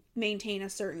to maintain a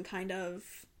certain kind of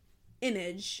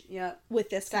image with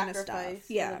this kind of stuff.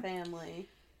 Yeah. For the family.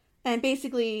 And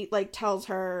basically like tells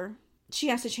her she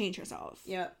has to change herself.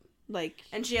 Yep. Like,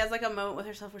 and she has like a moment with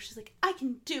herself where she's like, I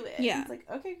can do it. Yeah. And it's like,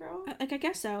 okay, girl. Like, I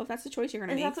guess so. If that's the choice you're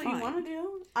gonna make, If that's what you want to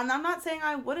do. And I'm not saying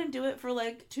I wouldn't do it for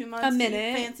like 2 months. A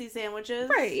minute. Fancy sandwiches.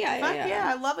 Right, yeah, Fuck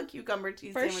yeah. I love a cucumber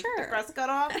cheese For sandwich sure. with the crust cut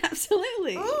off.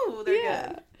 Absolutely. Ooh, they're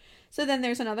good. So then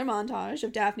there's another montage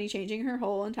of Daphne changing her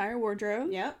whole entire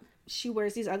wardrobe. Yep. She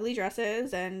wears these ugly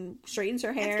dresses and straightens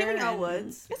her hair. It's giving Elle and-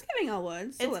 Woods. It's giving Elle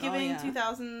Woods. It's giving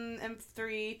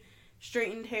 2003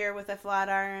 straightened hair with a flat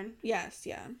iron. Yes,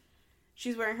 yeah.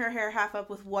 She's wearing her hair half up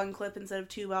with one clip instead of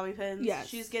 2 bobby pins. Yes.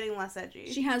 She's getting less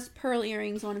edgy. She has pearl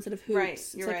earrings on instead of hoops. Right,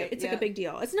 It's you're like right, it's like a big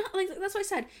deal. It's not like, that's what I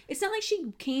said. It's not like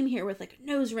she came here with like a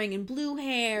nose ring and blue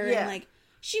hair and like,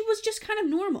 she was just kind of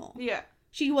normal. Yeah.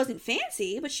 She wasn't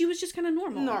fancy, but she was just kind of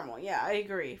normal. Normal, yeah, I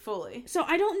agree, fully. So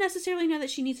I don't necessarily know that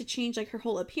she needs to change like her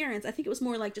whole appearance. I think it was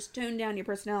more like just tone down your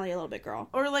personality a little bit, girl.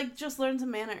 Or like just learn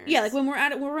some manners. Yeah, like when we're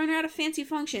at a fancy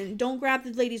function, don't grab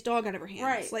the lady's dog out of her hands.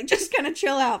 Right. Like just kind of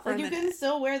chill out for like a you minute. can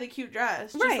still wear the cute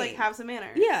dress. Just Right. like have some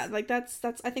manners. Yeah, like that's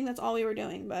I think that's all we were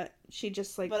doing, but she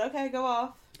just like. But okay, go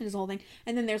off. This whole thing,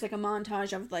 and then there's like a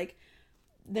montage of like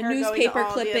the Her going to newspaper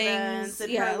all the clippings. events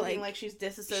and Yeah, her looking like she's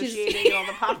she's- disassociating all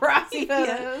the paparazzi photos.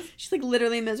 Yeah. She's like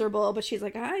literally miserable, but she's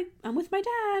like, I'm with my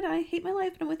dad. I hate my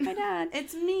life, but I'm with my dad.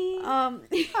 It's me. I'm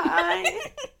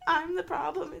the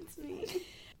problem. It's me.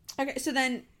 Okay, so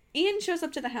then Ian shows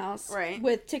up to the house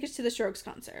with tickets to the Strokes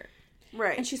concert.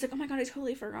 Right. And she's like, oh my god, I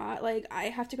totally forgot. Like, I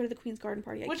have to go to the Queen's Garden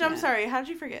Party. Which I'm sorry, how did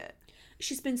you forget?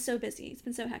 She's been so busy. It's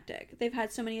been so hectic. They've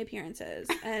had so many appearances.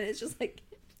 And it's just like...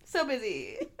 so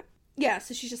busy. Yeah,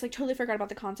 so she's just like totally forgot about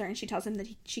the concert, and she tells him that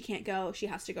she can't go. She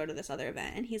has to go to this other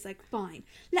event. And he's like, fine.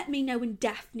 Let me know when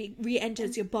Daphne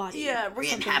re-enters your body. Yeah,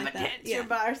 re-inhabits your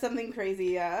body or something crazy,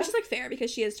 yeah. Which is like fair, because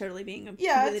she is totally being a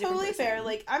yeah, really different totally person. fair.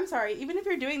 Like, I'm sorry, even if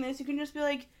you're doing this, you can just be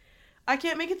like, I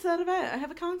can't make it to that event. I have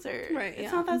a concert. Right, It's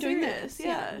yeah. not that I'm doing serious. this.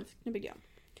 Yeah. It's no big deal.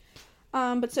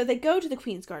 But so they go to the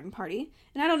Queen's Garden Party,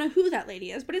 and I don't know who that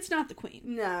lady is, but it's not the Queen.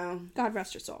 No. God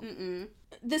rest her soul. Mm-mm.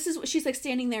 This is, she's like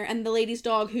standing there, and the lady's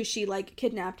dog, who she like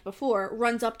kidnapped before,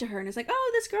 runs up to her and is like,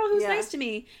 oh, this girl who's nice to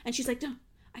me. And she's like, no,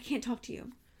 I can't talk to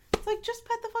you. It's like, just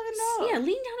pet the fucking dog. Yeah,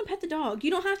 lean down and pet the dog. You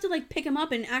don't have to like pick him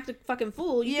up and act a fucking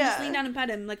fool. You can just lean down and pet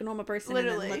him like a normal person and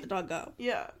then let the dog go.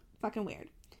 Yeah. Fucking weird.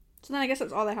 So then I guess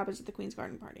that's all that happens at the Queen's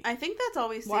Garden Party. I think that's all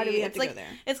we see. Why do we have it's to like, go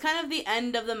there? It's kind of the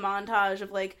end of the montage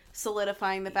of like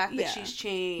solidifying the fact that she's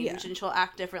changed and she'll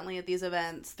act differently at these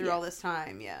events through all this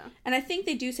time. Yeah. And I think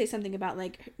they do say something about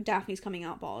like Daphne's coming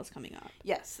out ball is coming up.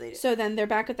 Yes, they do. So then they're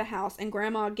back at the house, and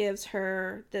Grandma gives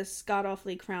her this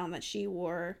god-awfully crown that she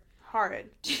wore. Horrid.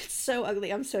 It's so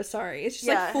ugly. I'm so sorry. It's just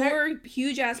like 4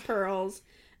 huge-ass pearls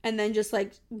and then just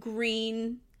like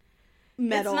green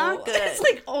metal. It's not good. It's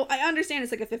like, oh, I understand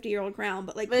it's like a 50-year-old crown,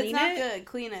 but like clean it's not it. good.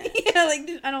 Clean it. Yeah, like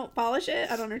I don't polish it.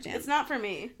 I don't understand. It's not for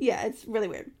me. Yeah, it's really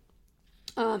weird.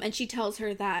 And she tells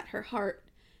her that her heart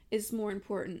is more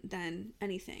important than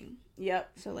anything.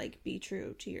 Yep. So like be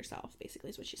true to yourself, basically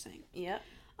is what she's saying. Yep.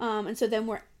 And so then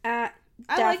we're at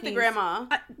I like the grandma.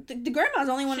 The grandma's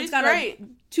the only one She's that's got great.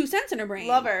 2 cents in her brain.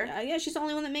 Love her. Yeah, she's the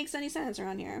only one that makes any sense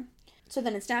around here. So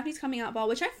then it's Daphne's coming out ball,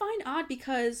 which I find odd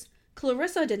because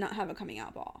Clarissa did not have a coming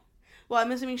out ball. Well,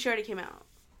 I'm assuming she already came out.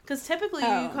 Because typically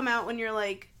you come out when you're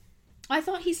like... I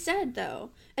thought he said,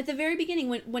 though, at the very beginning,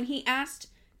 when he asked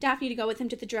Daphne to go with him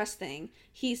to the dress thing,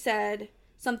 he said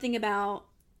something about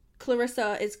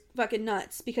Clarissa is fucking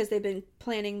nuts because they've been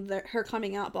planning her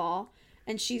coming out ball.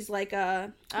 And she's like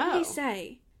what did he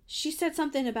say? She said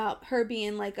something about her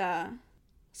being like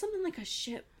something like a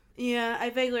ship. Yeah,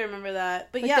 I vaguely remember that.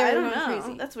 But Like yeah, they I were don't going know.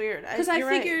 crazy. That's weird. Because I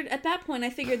figured, at that point,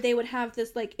 they would have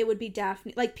this, like, it would be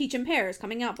Daphne, like Peach and Pear's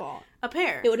coming out ball. A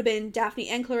pair. It would have been Daphne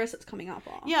and Clarissa's coming out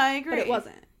ball. Yeah, I agree. But it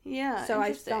wasn't. Yeah, So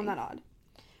I found that odd.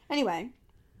 Anyway,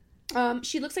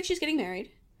 she looks like she's getting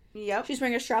married. Yep. She's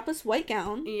wearing a strapless white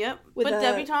gown. Yep. With But a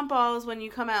debutante balls, when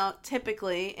you come out,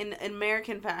 typically, in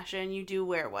American fashion, you do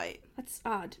wear white. That's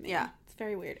odd to me. Yeah. It's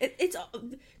very weird. It's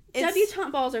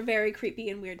debutante balls are very creepy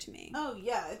and weird to me. Oh,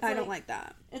 yeah. I don't like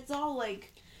that. It's all,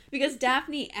 like... Because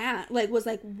Daphne was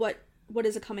like, what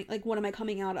is it coming, like, what am I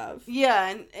coming out of?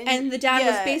 Yeah, and the dad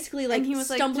was basically, like, and he was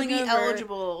stumbling like, to be over.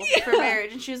 eligible for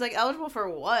marriage. And she was like, eligible for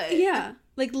what? Yeah.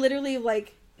 Like, literally,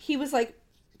 like, he was, like,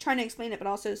 trying to explain it, but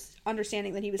also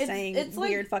understanding that he was saying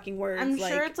weird fucking words. I'm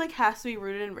sure it's, like, has to be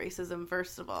rooted in racism,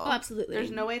 first of all. Oh, absolutely.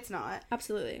 There's no way it's not.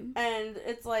 Absolutely. And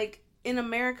it's, like, in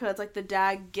America, it's, like, the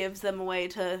dad gives them away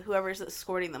to whoever's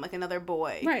escorting them, like, another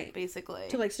boy. Right. Basically.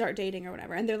 To, like, start dating or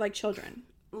whatever. And they're, like, children.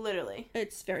 Literally.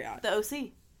 It's very odd. The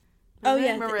OC. Oh,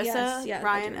 yeah. Marissa. Yes,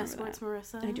 Ryan escorts that.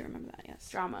 Marissa. I do remember that, yes.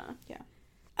 Drama. Yeah.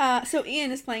 So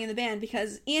Ian is playing in the band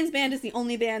because Ian's band is the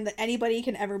only band that anybody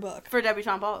can ever book. For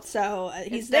debutante balls. So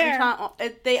he's It's there.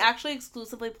 They actually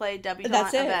exclusively play debutante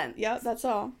That's it. events. Yep, that's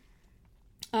all.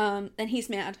 And he's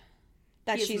mad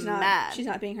that He's she's mad.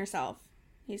 not being herself.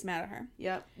 He's mad at her.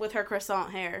 Yep, with her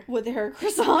croissant hair. With her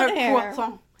croissant hair.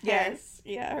 Croissant hair. Yes.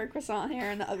 Yeah, her croissant hair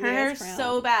and the Her ugly hair's crown.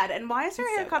 so bad. And why is her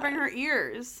hair so covering bad. her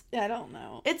ears? I don't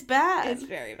know. It's bad. It's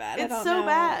very bad. It's I don't so know.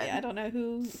 bad. Yeah, I don't know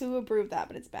who approved that,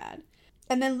 but it's bad.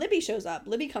 And then Libby shows up.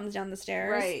 Libby comes down the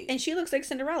stairs. Right. And she looks like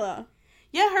Cinderella.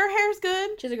 Yeah, her hair's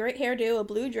good. She has a great hairdo, a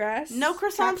blue dress. No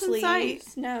croissants in sight.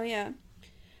 No, yeah.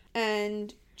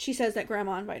 And she says that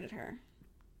Grandma invited her.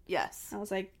 Yes. I was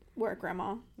like, work,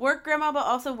 Grandma. Work, Grandma, but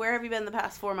also where have you been the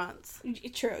past 4 months?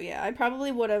 True, yeah. I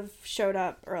probably would have showed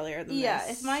up earlier than this. Yeah,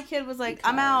 if my kid was like,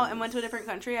 I'm out and went to a different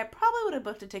country, I probably would have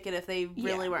booked a ticket if they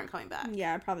really weren't coming back.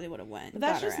 Yeah, I probably would have went. But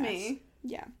that's Got her just ass. me.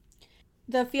 Yeah.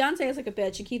 The fiance is like a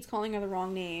bitch and keeps calling her the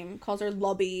wrong name. Calls her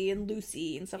Lubby and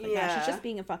Lucy and stuff like that. She's just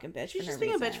being a fucking bitch. She's just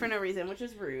being a bitch for no reason, which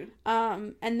is rude.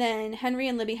 And then Henry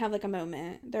and Libby have like a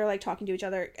moment. They're like talking to each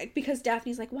other because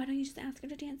Daphne's like, why don't you just ask her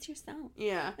to dance yourself?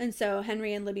 Yeah. And so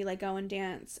Henry and Libby like go and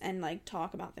dance and like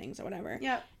talk about things or whatever.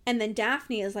 Yep. And then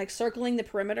Daphne is like circling the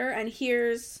perimeter and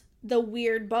here's the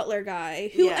weird butler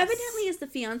guy who evidently is the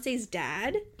fiance's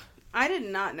dad. I did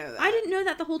not know that. I didn't know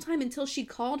that the whole time until she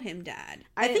called him dad.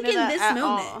 I didn't think know in that this at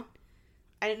moment. all.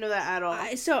 I didn't know that at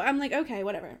all. So I'm like, okay,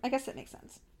 whatever. I guess that makes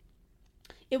sense.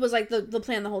 It was like the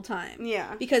plan the whole time.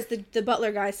 Yeah. Because the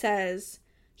butler guy says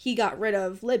he got rid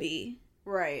of Libby.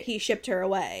 Right. He shipped her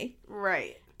away.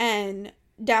 Right. And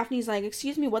Daphne's like,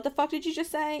 excuse me, what the fuck did you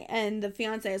just say? And the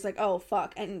fiance is like, oh,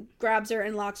 fuck. And grabs her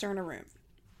and locks her in a room.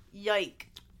 Yike.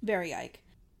 Very yike.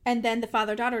 And then the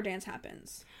father-daughter dance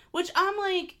happens. Which I'm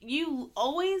like, you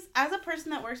always, as a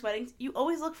person that works weddings, you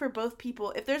always look for both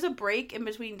people. If there's a break in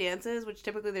between dances, which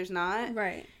typically there's not.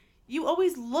 Right. You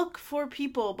always look for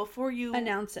people before you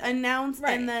announce it.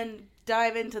 Right. And then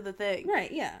dive into the thing.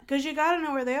 Right, yeah. Because you gotta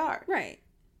know where they are. Right.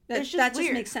 That just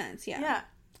makes sense, yeah. Yeah.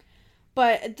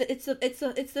 But it's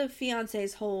the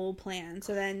fiance's whole plan.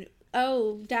 So then,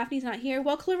 oh, Daphne's not here.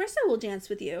 Well, Clarissa will dance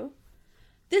with you.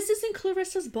 This isn't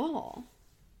Clarissa's ball.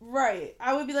 Right.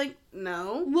 I would be like,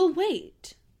 no. We'll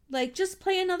wait. Like, just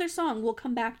play another song. We'll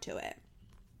come back to it.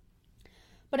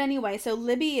 But anyway, so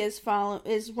Libby is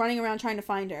running around trying to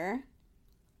find her.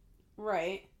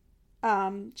 Right.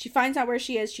 She finds out where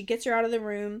she is. She gets her out of the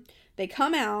room. They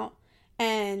come out,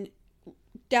 and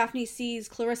Daphne sees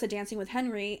Clarissa dancing with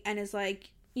Henry and is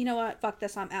like, you know what? Fuck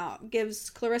this. I'm out.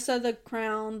 Gives Clarissa the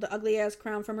crown, the ugly-ass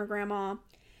crown from her grandma,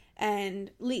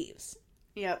 and leaves.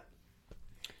 Yep.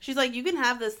 She's like, you can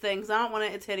have this thing, because I don't want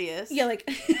it. It's hideous. Yeah, like,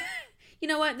 you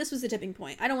know what? This was the tipping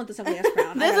point. I don't want this ugly-ass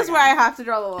crown. This is where I have to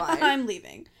draw the line. I'm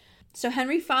leaving. So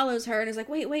Henry follows her and is like,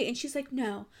 wait. And she's like,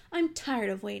 no, I'm tired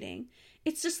of waiting.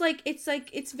 It's just like,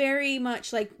 it's very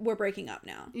much like, we're breaking up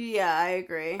now. Yeah, I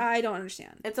agree. I don't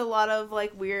understand. It's a lot of,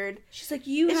 like, weird. She's like,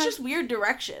 It's just weird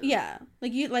direction. Yeah.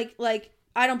 Like, you, like,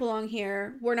 I don't belong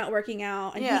here. We're not working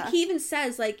out. And yeah. he even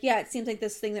says, like, yeah, it seems like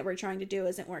this thing that we're trying to do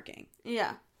isn't working.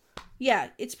 Yeah. Yeah,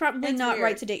 it's probably not weird.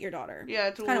 right to date your daughter. Yeah,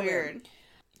 it's kind of weird.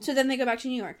 So then they go back to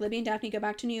New York. Libby and Daphne go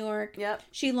back to New York. Yep.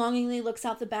 She longingly looks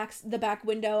out the back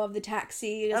window of the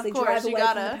taxi as Of they course, drive away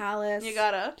gotta. from the palace. You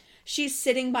gotta. She's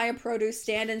sitting by a produce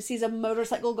stand and sees a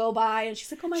motorcycle go by, and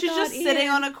she's like, "Oh my god!" She's just Ian. sitting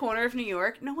on a corner of New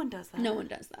York. No one does that. No one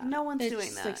does that. No one's it's doing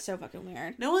just, that. like, so fucking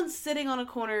weird. No one's sitting on a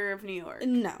corner of New York.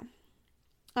 No.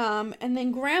 And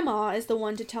then Grandma is the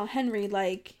one to tell Henry,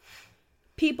 like,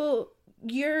 people,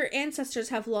 your ancestors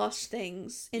have lost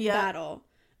things in battle,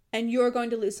 and you're going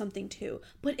to lose something too,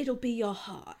 but it'll be your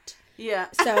heart. Yeah.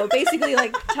 So basically,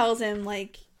 like, tells him,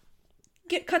 like,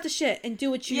 cut the shit and do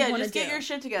what you want to do. Yeah, just get your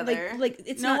shit together. Like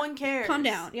it's no not, one cares. Calm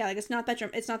down. Yeah, like, it's not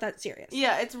that serious.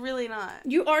 Yeah, it's really not.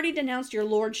 You already denounced your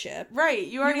lordship. Right.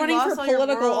 You're running lost for all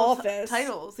political your office.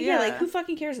 Titles. Yeah, like, who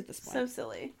fucking cares at this point? So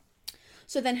silly.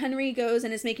 So then Henry goes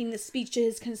and is making this speech to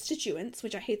his constituents,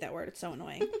 which I hate that word. It's so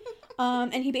annoying.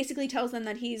 And he basically tells them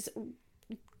that he's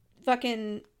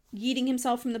fucking yeeting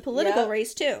himself from the political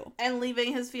race too. And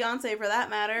leaving his fiance for that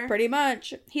matter. Pretty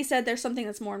much. He said there's something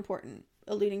that's more important,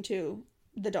 alluding to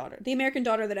the daughter. The American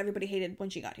daughter that everybody hated when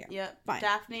she got here. Yep. Fine.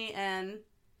 Daphne and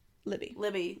Libby.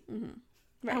 Mm-hmm.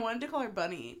 Right. I wanted to call her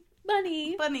Bunny.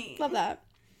 Bunny. Love that.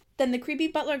 Then the creepy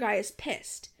butler guy is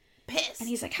pissed. And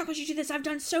he's like, how could you do this? I've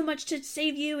done so much to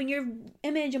save you and your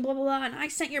image and blah, blah, blah. And I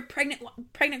sent your pregnant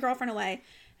girlfriend away.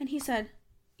 And he said,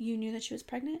 you knew that she was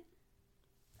pregnant?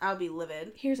 I'll be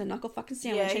livid. Here's a knuckle fucking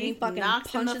sandwich. Yeah, and he fucking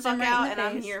knocks him the punches fuck him right out, in the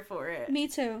and face. I'm here for it. Me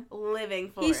too. Living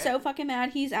for it. He's so fucking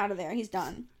mad. He's out of there. He's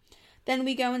done. Then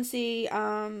we go and see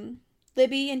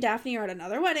Libby and Daphne are at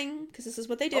another wedding, because this is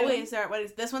what they do. Always are at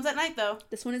weddings. This one's at night, though.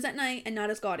 This one is at night and not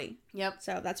as gaudy. Yep.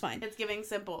 So that's fine. It's giving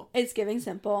simple. It's giving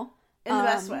simple. In the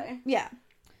best way. Yeah.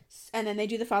 And then they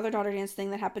do the father-daughter dance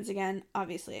thing that happens again,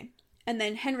 obviously. And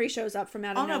then Henry shows up from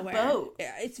out of nowhere. On a boat.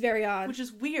 Yeah, it's very odd. Which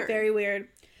is weird. Very weird.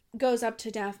 Goes up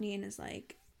to Daphne and is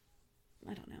like,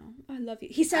 I don't know, I love you.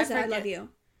 He says I love you.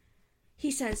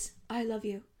 He says, I love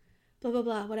you. Blah, blah,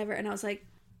 blah, whatever. And I was like,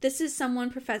 this is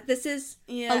someone this is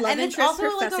a love interest professing their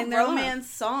love. And it's also like a romance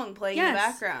song playing in the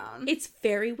background. It's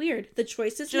very weird. The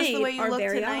choices just made the way you are look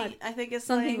very tonight, odd. I think it's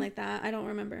something like that. I don't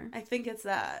remember. I think it's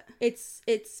that. It's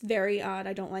very odd.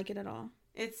 I don't like it at all.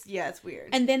 It's weird.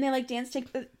 And then they like dance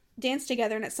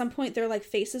together, and at some point their like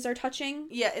faces are touching.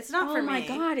 Yeah, it's not for me. Oh my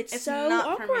god, it's so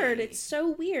awkward. It's so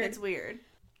weird. It's weird.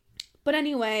 But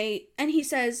anyway, and he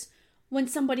says when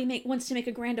somebody wants to make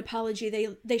a grand apology,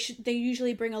 they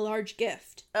usually bring a large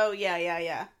gift. Oh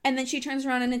yeah. And then she turns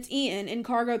around and it's Ian in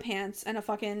cargo pants and a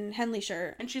fucking Henley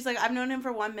shirt. And she's like, I've known him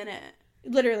for 1 minute.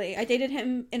 Literally, I dated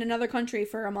him in another country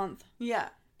for a month. Yeah.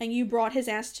 And you brought his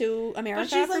ass to America.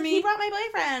 But she's for like, me? he brought my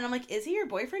boyfriend. I'm like, is he your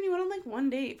boyfriend? You went on like one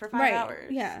date for 5 hours.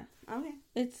 Yeah. Okay.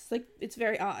 It's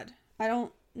very odd. I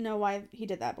don't know why he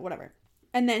did that, but whatever.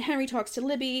 And then Henry talks to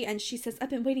Libby, and she says, I've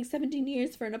been waiting 17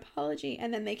 years for an apology.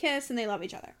 And then they kiss, and they love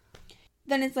each other.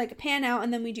 Then it's like a pan out,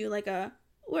 and then we do like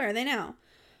where are they now?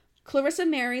 Clarissa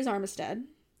marries Armistead.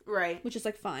 Right. Which is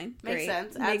like fine. Makes great.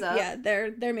 sense. Adds up. Yeah,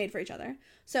 they're made for each other.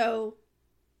 So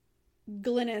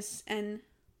Glynis and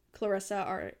Clarissa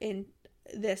are in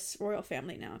this royal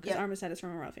family now, because Armistead is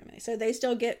from a royal family. So they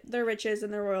still get their riches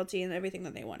and their royalty and everything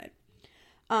that they wanted.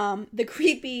 The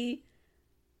creepy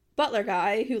butler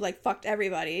guy who like fucked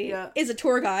everybody is a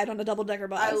tour guide on a double-decker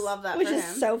bus. I love that which for is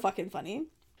him. so fucking funny.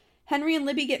 Henry and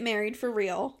Libby get married for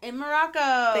real. In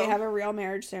Morocco. They have a real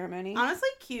marriage ceremony. Honestly,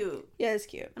 cute. Yeah, it's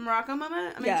cute. The Morocco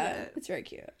moment, I'm into it. It's very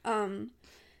cute.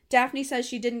 Daphne says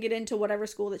she didn't get into whatever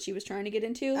school that she was trying to get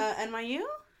into. NYU?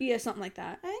 Yeah, something like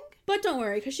that. I think. But don't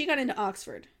worry, because she got into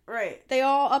Oxford. Right. They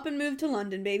all up and moved to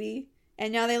London, baby.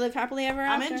 And now they live happily ever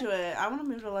after. I'm into it. I want to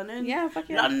move to London. Yeah, fuck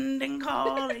yeah. London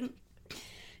calling.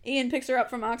 Ian picks her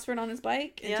up from Oxford on his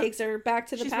bike and takes her back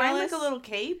to the palace. She's wearing like a little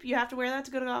cape. You have to wear that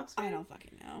to go to Oxford? I don't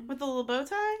fucking know. With the little bow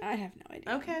tie? I have no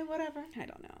idea. Okay, whatever. I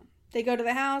don't know. They go to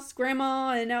the house,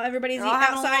 grandma, and now everybody's They're all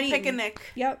having outside a little picnic.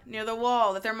 Yep. Near the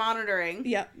wall that they're monitoring.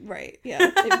 Yep, right. Yeah.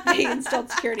 They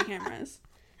installed security cameras.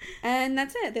 And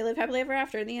that's it. They live happily ever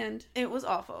after in the end. It was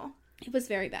awful. It was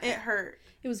very bad. It hurt.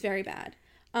 It was very bad.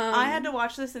 I had to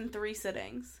watch this in 3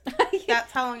 sittings.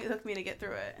 That's how long it took me to get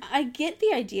through it. I get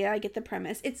the idea. I get the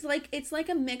premise. It's like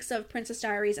a mix of Princess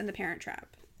Diaries and The Parent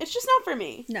Trap. It's just not for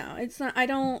me. No, it's not. I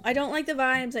don't like the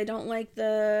vibes. I don't like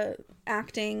the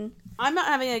acting. I'm not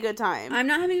having a good time. I'm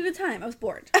not having a good time. I was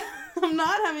bored. I'm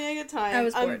not having a good time. I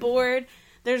was bored. I'm bored.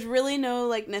 There's really no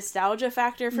like nostalgia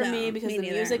factor for me because the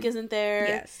neither. music isn't there.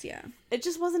 Yes, yeah. It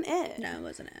just wasn't it. No, it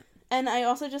wasn't it. And I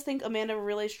also just think Amanda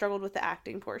really struggled with the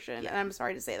acting portion. Yeah. And I'm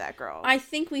sorry to say that, girl. I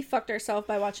think we fucked ourselves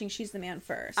by watching She's the Man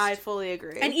first. I fully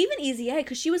agree. And even Easy A,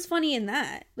 because she was funny in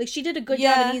that. Like, she did a good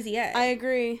job in Easy A. I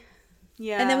agree.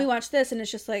 Yeah. And then we watched this, and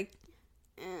it's just like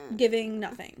giving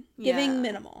nothing. Giving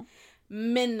minimal.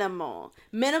 Minimal,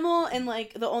 and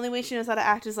like the only way she knows how to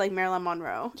act is like Marilyn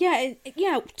Monroe. Yeah,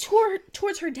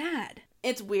 towards her dad.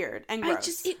 It's weird and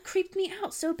gross. It creeped me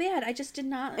out so bad. I just did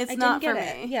not. It's I not didn't for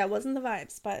get it. me. Yeah, it wasn't the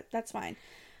vibes, but that's fine.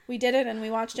 We did it and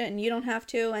we watched it, and you don't have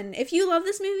to. And if you love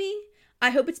this movie, I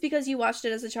hope it's because you watched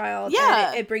it as a child. Yeah,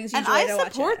 and it brings you and joy I to watch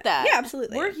it. support that. Yeah,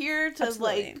 absolutely. We're here to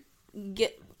like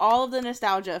get all of the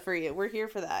nostalgia for you. We're here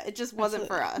for that. It just wasn't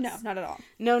for us. No, not at all.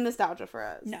 No nostalgia for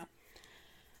us. No.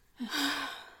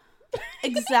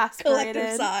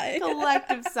 Exasperated.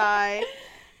 Collective sigh.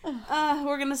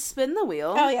 We're gonna spin the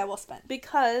wheel. Oh yeah, we'll spin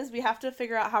because we have to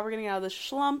figure out how we're gonna get out of this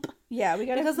schlump. Yeah, we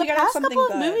gotta. Because the past couple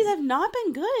of movies have not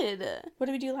been good. What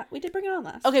did we do? We did Bring It On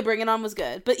last. Okay, Bring It On was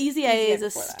good, but Easy A is a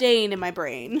stain in my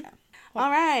brain. Yeah. Well, all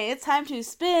right, it's time to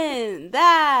spin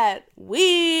that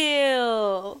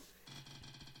wheel.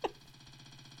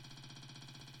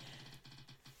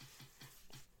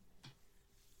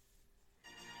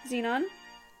 Xenon.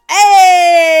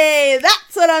 Hey,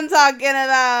 that's what I'm talking about.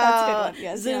 That's a good one.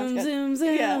 Yeah, zoom, zoom,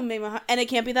 zoom. Yeah. And it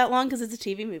can't be that long because it's a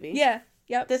TV movie. Yeah.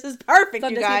 Yep. This is perfect, It's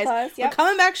on you Disney guys. Plus, yep. We're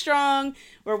coming back strong.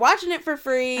 We're watching it for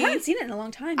free. I haven't seen it in a long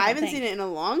time. I haven't seen it in a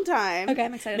long time. Okay,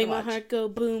 I'm excited Make to my watch. heart go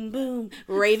boom, boom.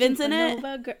 Raven's in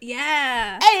it.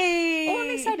 Yeah. Hey! Oh, I'm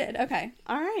excited. Okay.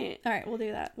 All right. All right, we'll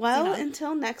do that. Well,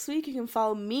 until next week, you can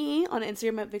follow me on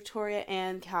Instagram at Victoria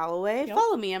Ann Calloway. Yep.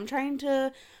 Follow me. I'm trying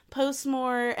to post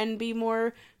more and be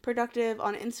more productive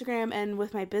on Instagram and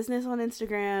with my business on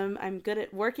Instagram. I'm good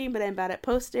at working, but I'm bad at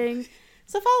posting.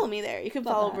 So follow me there. You can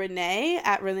Love follow that. Renee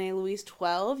at Renee Louise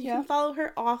 12. You can follow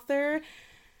her author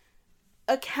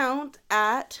account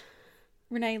at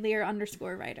Renee Lear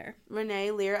 _writer.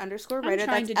 Renee Lear _writer. I'm trying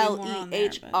That's to do more on there,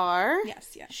 LEHR.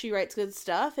 Yes, yes. She writes good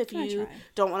stuff. If I you try.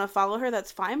 don't want to follow her,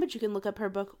 that's fine. But you can look up her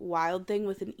book Wild Thing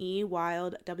with an E,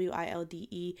 Wild,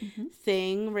 WILDE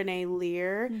Thing, Renee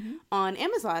Lear, on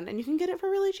Amazon, and you can get it for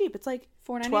really cheap. It's like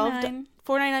 $4.99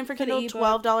 $4.99 for Kindle,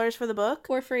 ebook. $12 for the book.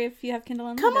 Or free if you have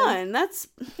Kindle Come Unlimited. on, that's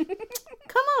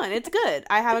come on, it's good.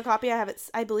 I have a copy.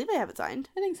 I believe I have it signed.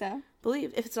 I think so.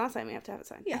 If it's not signed, we have to have it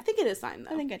signed. Yeah. I think it is signed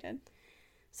though. I think I did.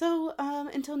 So,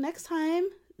 until next time,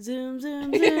 zoom,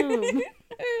 zoom, zoom.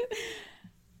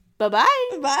 Bye-bye.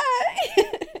 Bye.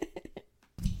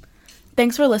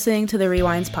 Thanks for listening to the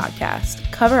Rewinds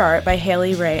podcast. Cover art by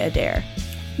Haley Ray Adair.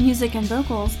 Music and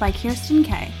vocals by Kirsten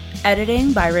Kay.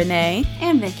 Editing by Rene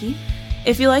and Vicki.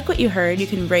 If you like what you heard, you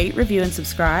can rate, review, and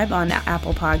subscribe on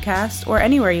Apple Podcasts or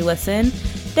anywhere you listen.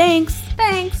 Thanks.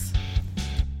 Thanks.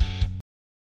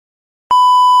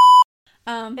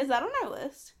 Is that on our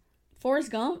list?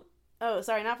 Forrest Gump? Oh,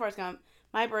 sorry, not Forrest Gump.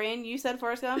 My brain, you said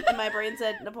Forrest Gump, and my brain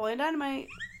said Napoleon Dynamite.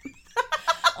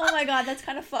 Oh my god, that's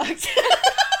kind of fucked. Oh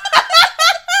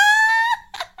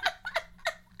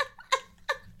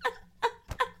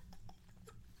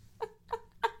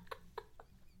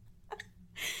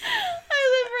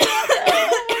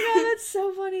my god, that's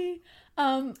so funny.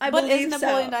 I But believe is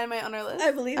Napoleon so. Dynamite on our list?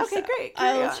 I believe so. Okay, great. I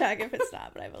Carry will on. check if it's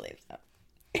not, but I believe so.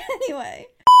 Anyway.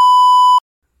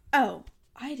 Oh,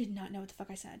 I did not know what the fuck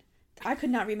I said. I could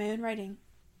not read my own writing.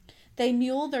 They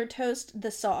mule their toast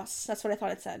the sauce. That's what I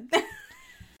thought it said.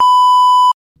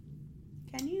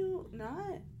 Can you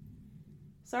not?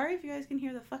 Sorry if you guys can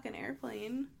hear the fucking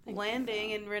airplane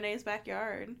landing in Renee's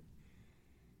backyard.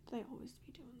 They always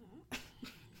be doing that.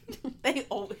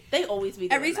 They always be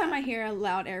doing Every time that. I hear a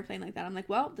loud airplane like that, I'm like,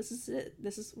 well, this is it.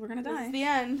 We're gonna die. This is the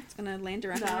end. It's gonna land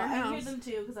directly No, on our I house. hear them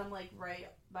too because I'm like right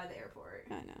by the airport.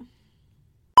 I know.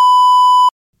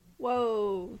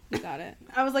 Whoa, you got it.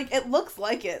 I was like, it looks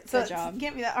like it, so Good job. it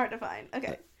can't be that hard to find.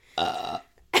 Okay.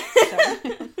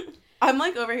 Sorry. I'm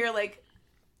like over here like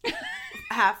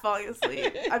half falling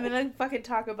asleep. I'm in a fucking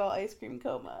Taco Bell ice cream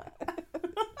coma.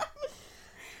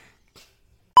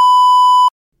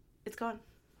 It's gone.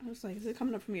 I was like, is it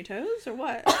coming up from your toes or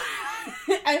what?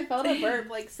 I felt a burp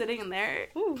like sitting in there.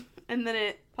 Ooh. And then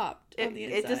it Popped on the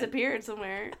it inside. disappeared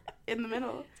somewhere in the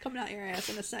middle. It's coming out your ass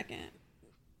in a second.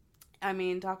 I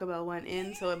mean, Taco Bell went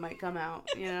in, so it might come out,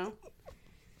 you know?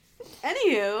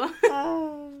 Anywho.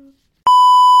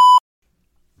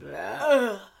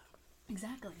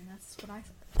 Exactly, and that's what I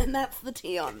said. And that's the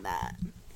tea on that.